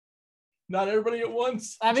 Not everybody at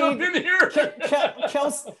once. I mean, jump in here.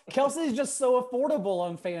 Kelsey's just so affordable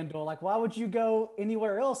on FanDuel. Like, why would you go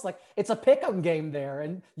anywhere else? Like, it's a pick'em game there,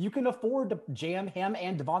 and you can afford to jam him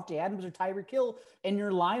and Devontae Adams or Tyreek Hill in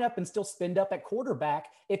your lineup and still spend up at quarterback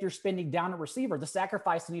if you're spending down a receiver. The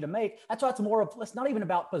sacrifice you need to make. That's why it's more of. It's not even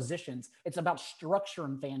about positions. It's about structure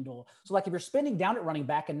in FanDuel. So, like, if you're spending down at running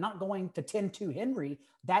back and not going to 10-2 Henry,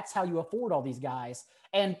 that's how you afford all these guys.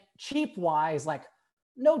 And cheap wise, like.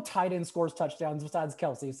 No tight end scores touchdowns besides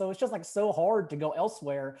Kelsey. So it's just like so hard to go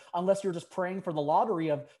elsewhere unless you're just praying for the lottery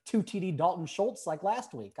of 2 TD Dalton Schultz like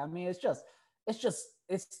last week. I mean, it's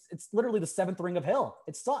literally the 7th ring of hell.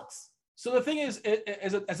 It sucks. So the thing is,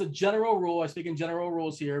 as a general rule, I speak in general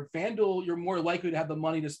rules here, FanDuel, you're more likely to have the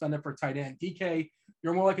money to spend it for tight end. DK,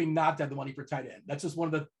 you're more likely not to have the money for tight end. That's just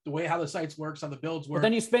one of the way how the sites works, how the builds work. But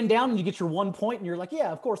then you spend down and you get your 1 point and you're like,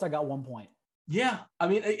 yeah, of course I got 1 point. Yeah. I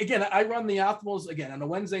mean, again, I run the optimals again on a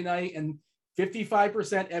Wednesday night, and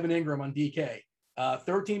 55% Evan Ingram on DK,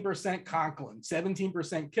 13% Conklin,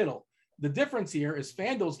 17% Kittle. The difference here is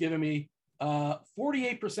FanDuel's giving me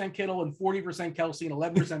 48% Kittle and 40% Kelsey and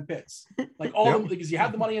 11% Pitts. Like all them, because you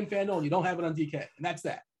have the money in FanDuel and you don't have it on DK, and that's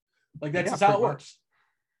that. Like that's just how it works.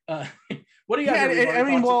 What do you got? I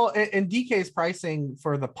mean, well, and DK's pricing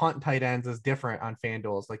for the punt tight ends is different on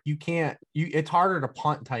FanDuel's. Like it's harder to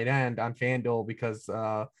punt tight end on FanDuel because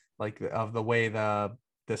like of the way the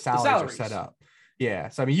salaries are set up. Yeah.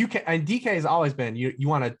 So I mean, you can, and DK has always been, you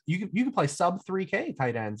can play sub 3K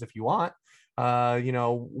tight ends if you want. Like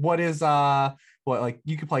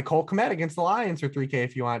you could play Cole Kmet against the Lions for 3K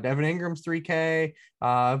if you want. Devin Ingram's 3K.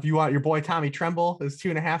 If you want, your boy Tommy Tremble is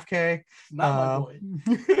 2.5K. Not my boy.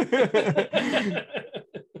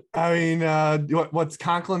 I mean, what's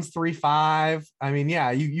Conklin's 3.5? I mean,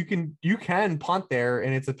 yeah, you can punt there,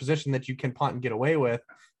 and it's a position that you can punt and get away with.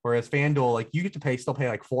 Whereas FanDuel, like you get to still pay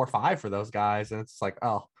like 4 or 5 for those guys, and it's like,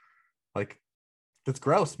 oh, like that's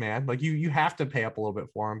gross, man. Like you have to pay up a little bit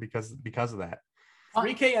for them because of that.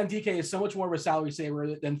 3K on DK is so much more of a salary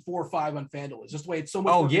saver than 4 or 5 on FanDuel. It's just the way it's so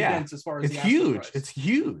much more dense as far as it's huge. It's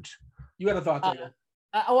huge. You had a thought, Taylor?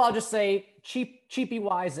 I'll just say cheapy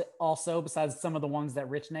wise also, besides some of the ones that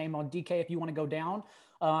Rich named on DK, if you want to go down,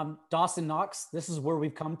 Dawson Knox, this is where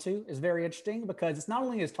we've come to, is very interesting because it's not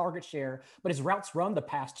only his target share, but his routes run the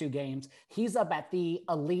past 2 games. He's up at the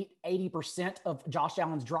elite 80% of Josh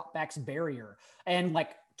Allen's dropbacks barrier. And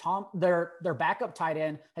like their backup tight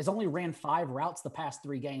end has only ran 5 routes the past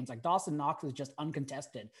 3 games. Like Dawson Knox is just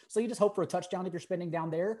uncontested. So you just hope for a touchdown if you're spending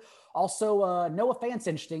down there. Also, Noah Fant's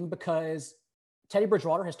interesting because Teddy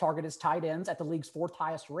Bridgewater has targeted his tight ends at the league's 4th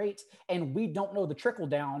highest rates, and we don't know the trickle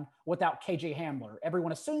down without KJ Hamler.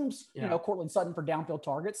 Everyone assumes, Cortland Sutton for downfield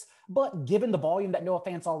targets, but given the volume that Noah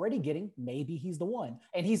Fant's already getting, maybe he's the one.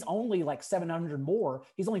 And he's only like 700 more.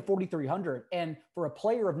 He's only 4,300. And for a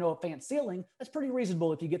player of Noah Fant's ceiling, that's pretty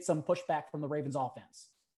reasonable if you get some pushback from the Ravens offense.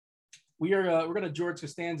 We're going to George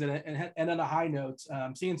Costanza and on a high note.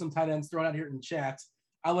 Seeing some tight ends thrown out here in the chat.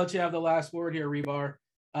 I'll let you have the last word here, Rebar.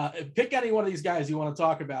 Pick any one of these guys you want to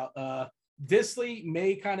talk about. Disley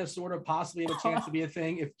may kind of sort of possibly have a chance to be a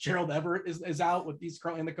thing if Gerald Everett is out with he's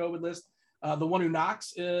currently in the COVID list. The one who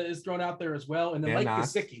Knox is thrown out there as well. And then Mike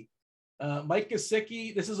Gesicki. Mike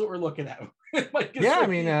Gesicki, this is what we're looking at. I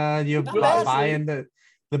mean, you buy into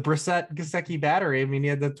the Brissett Gesicki battery. I mean, he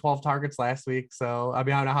had the 12 targets last week. So, I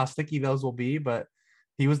mean, I don't know how sticky those will be, but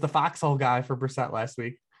he was the foxhole guy for Brissett last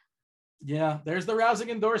week. Yeah, there's the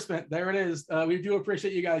rousing endorsement. There it is. We do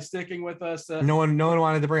appreciate you guys sticking with us. No one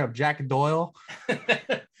wanted to bring up Jack Doyle.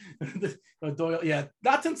 Doyle, yeah,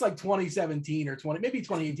 not since like 2017 or maybe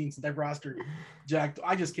 2018 since I've rostered Jack.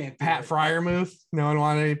 I just can't. Pat Freiermuth. No one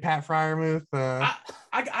wanted any Pat Freiermuth. I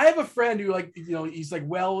have a friend who he's like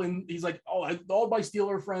he's like, oh, all my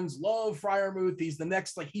Steeler friends love Freiermuth. He's the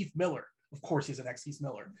next like Heath Miller. Of course, he's the next Heath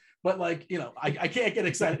Miller. But like I can't get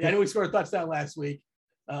excited. I know he scored a touchdown last week.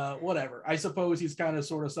 Whatever. I suppose he's kind of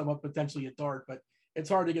sort of somewhat potentially a dart, but it's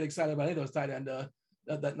hard to get excited about any of those tight end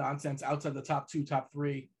that nonsense outside the top 2, top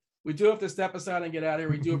 3. We do have to step aside and get out of here.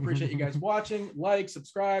 We do appreciate you guys watching. Like,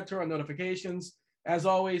 subscribe, turn on notifications. As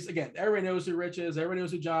always, again, everybody knows who Rich is. Everybody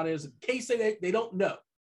knows who John is. In case they don't know,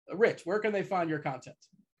 Rich, where can they find your content?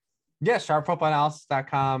 Yeah,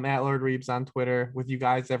 sharpfootballanalysis.com, at Lord Reeves on Twitter with you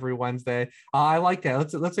guys every Wednesday. I like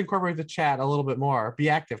that. Let's incorporate the chat a little bit more. Be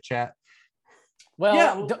active, chat.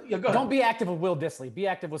 Well, don't be active with Will Disley. Be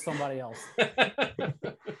active with somebody else.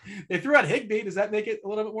 They threw out Higbee. Does that make it a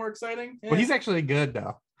little bit more exciting? Yeah. Well, he's actually good,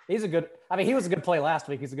 though. He was a good play last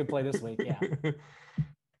week. He's a good play this week. Yeah.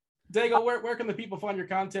 Daigle, where can the people find your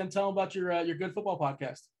content? Tell them about your Good Football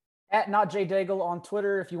podcast. At NotJDaigle on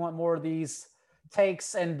Twitter if you want more of these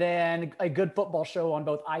takes, and then a Good Football show on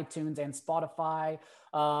both iTunes and Spotify.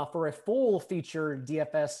 For a full feature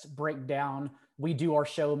DFS breakdown, we do our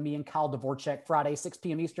show, me and Kyle Dvorchak, Friday, 6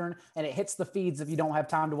 p.m. Eastern, and it hits the feeds if you don't have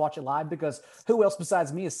time to watch it live, because who else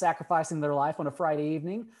besides me is sacrificing their life on a Friday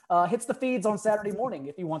evening? Hits the feeds on Saturday morning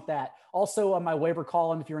if you want that. Also, my waiver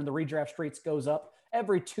column, if you're in the redraft streets, goes up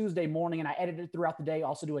every Tuesday morning, and I edit it throughout the day.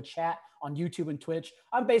 Also do a chat on YouTube and Twitch.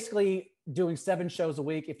 I'm basically doing 7 shows a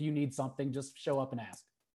week. If you need something, just show up and ask.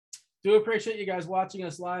 Do appreciate you guys watching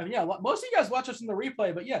us live. Yeah, most of you guys watch us in the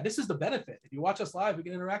replay, but yeah, this is the benefit. If you watch us live, we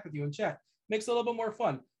can interact with you in chat. Makes it a little bit more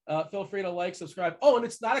fun. Feel free to like, subscribe. Oh, and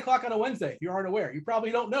it's 9:00 on a Wednesday. If you aren't aware, you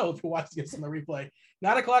probably don't know if you're watching us on the replay.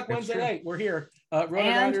 9:00 Wednesday night. We're here.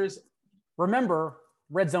 Roto-Grinders. Remember,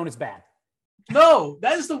 Red Zone is bad. No,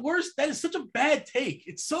 that is the worst. That is such a bad take.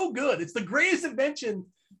 It's so good. It's the greatest invention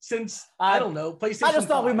since I don't know, PlayStation. I just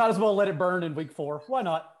thought 5. we might as well let it burn in week 4. Why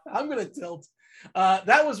not? I'm going to tilt.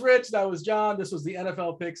 That was Rich. That was John. This was the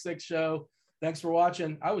NFL Pick 6 show. Thanks for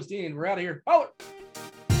watching. I was Dean. We're out of here. Oh.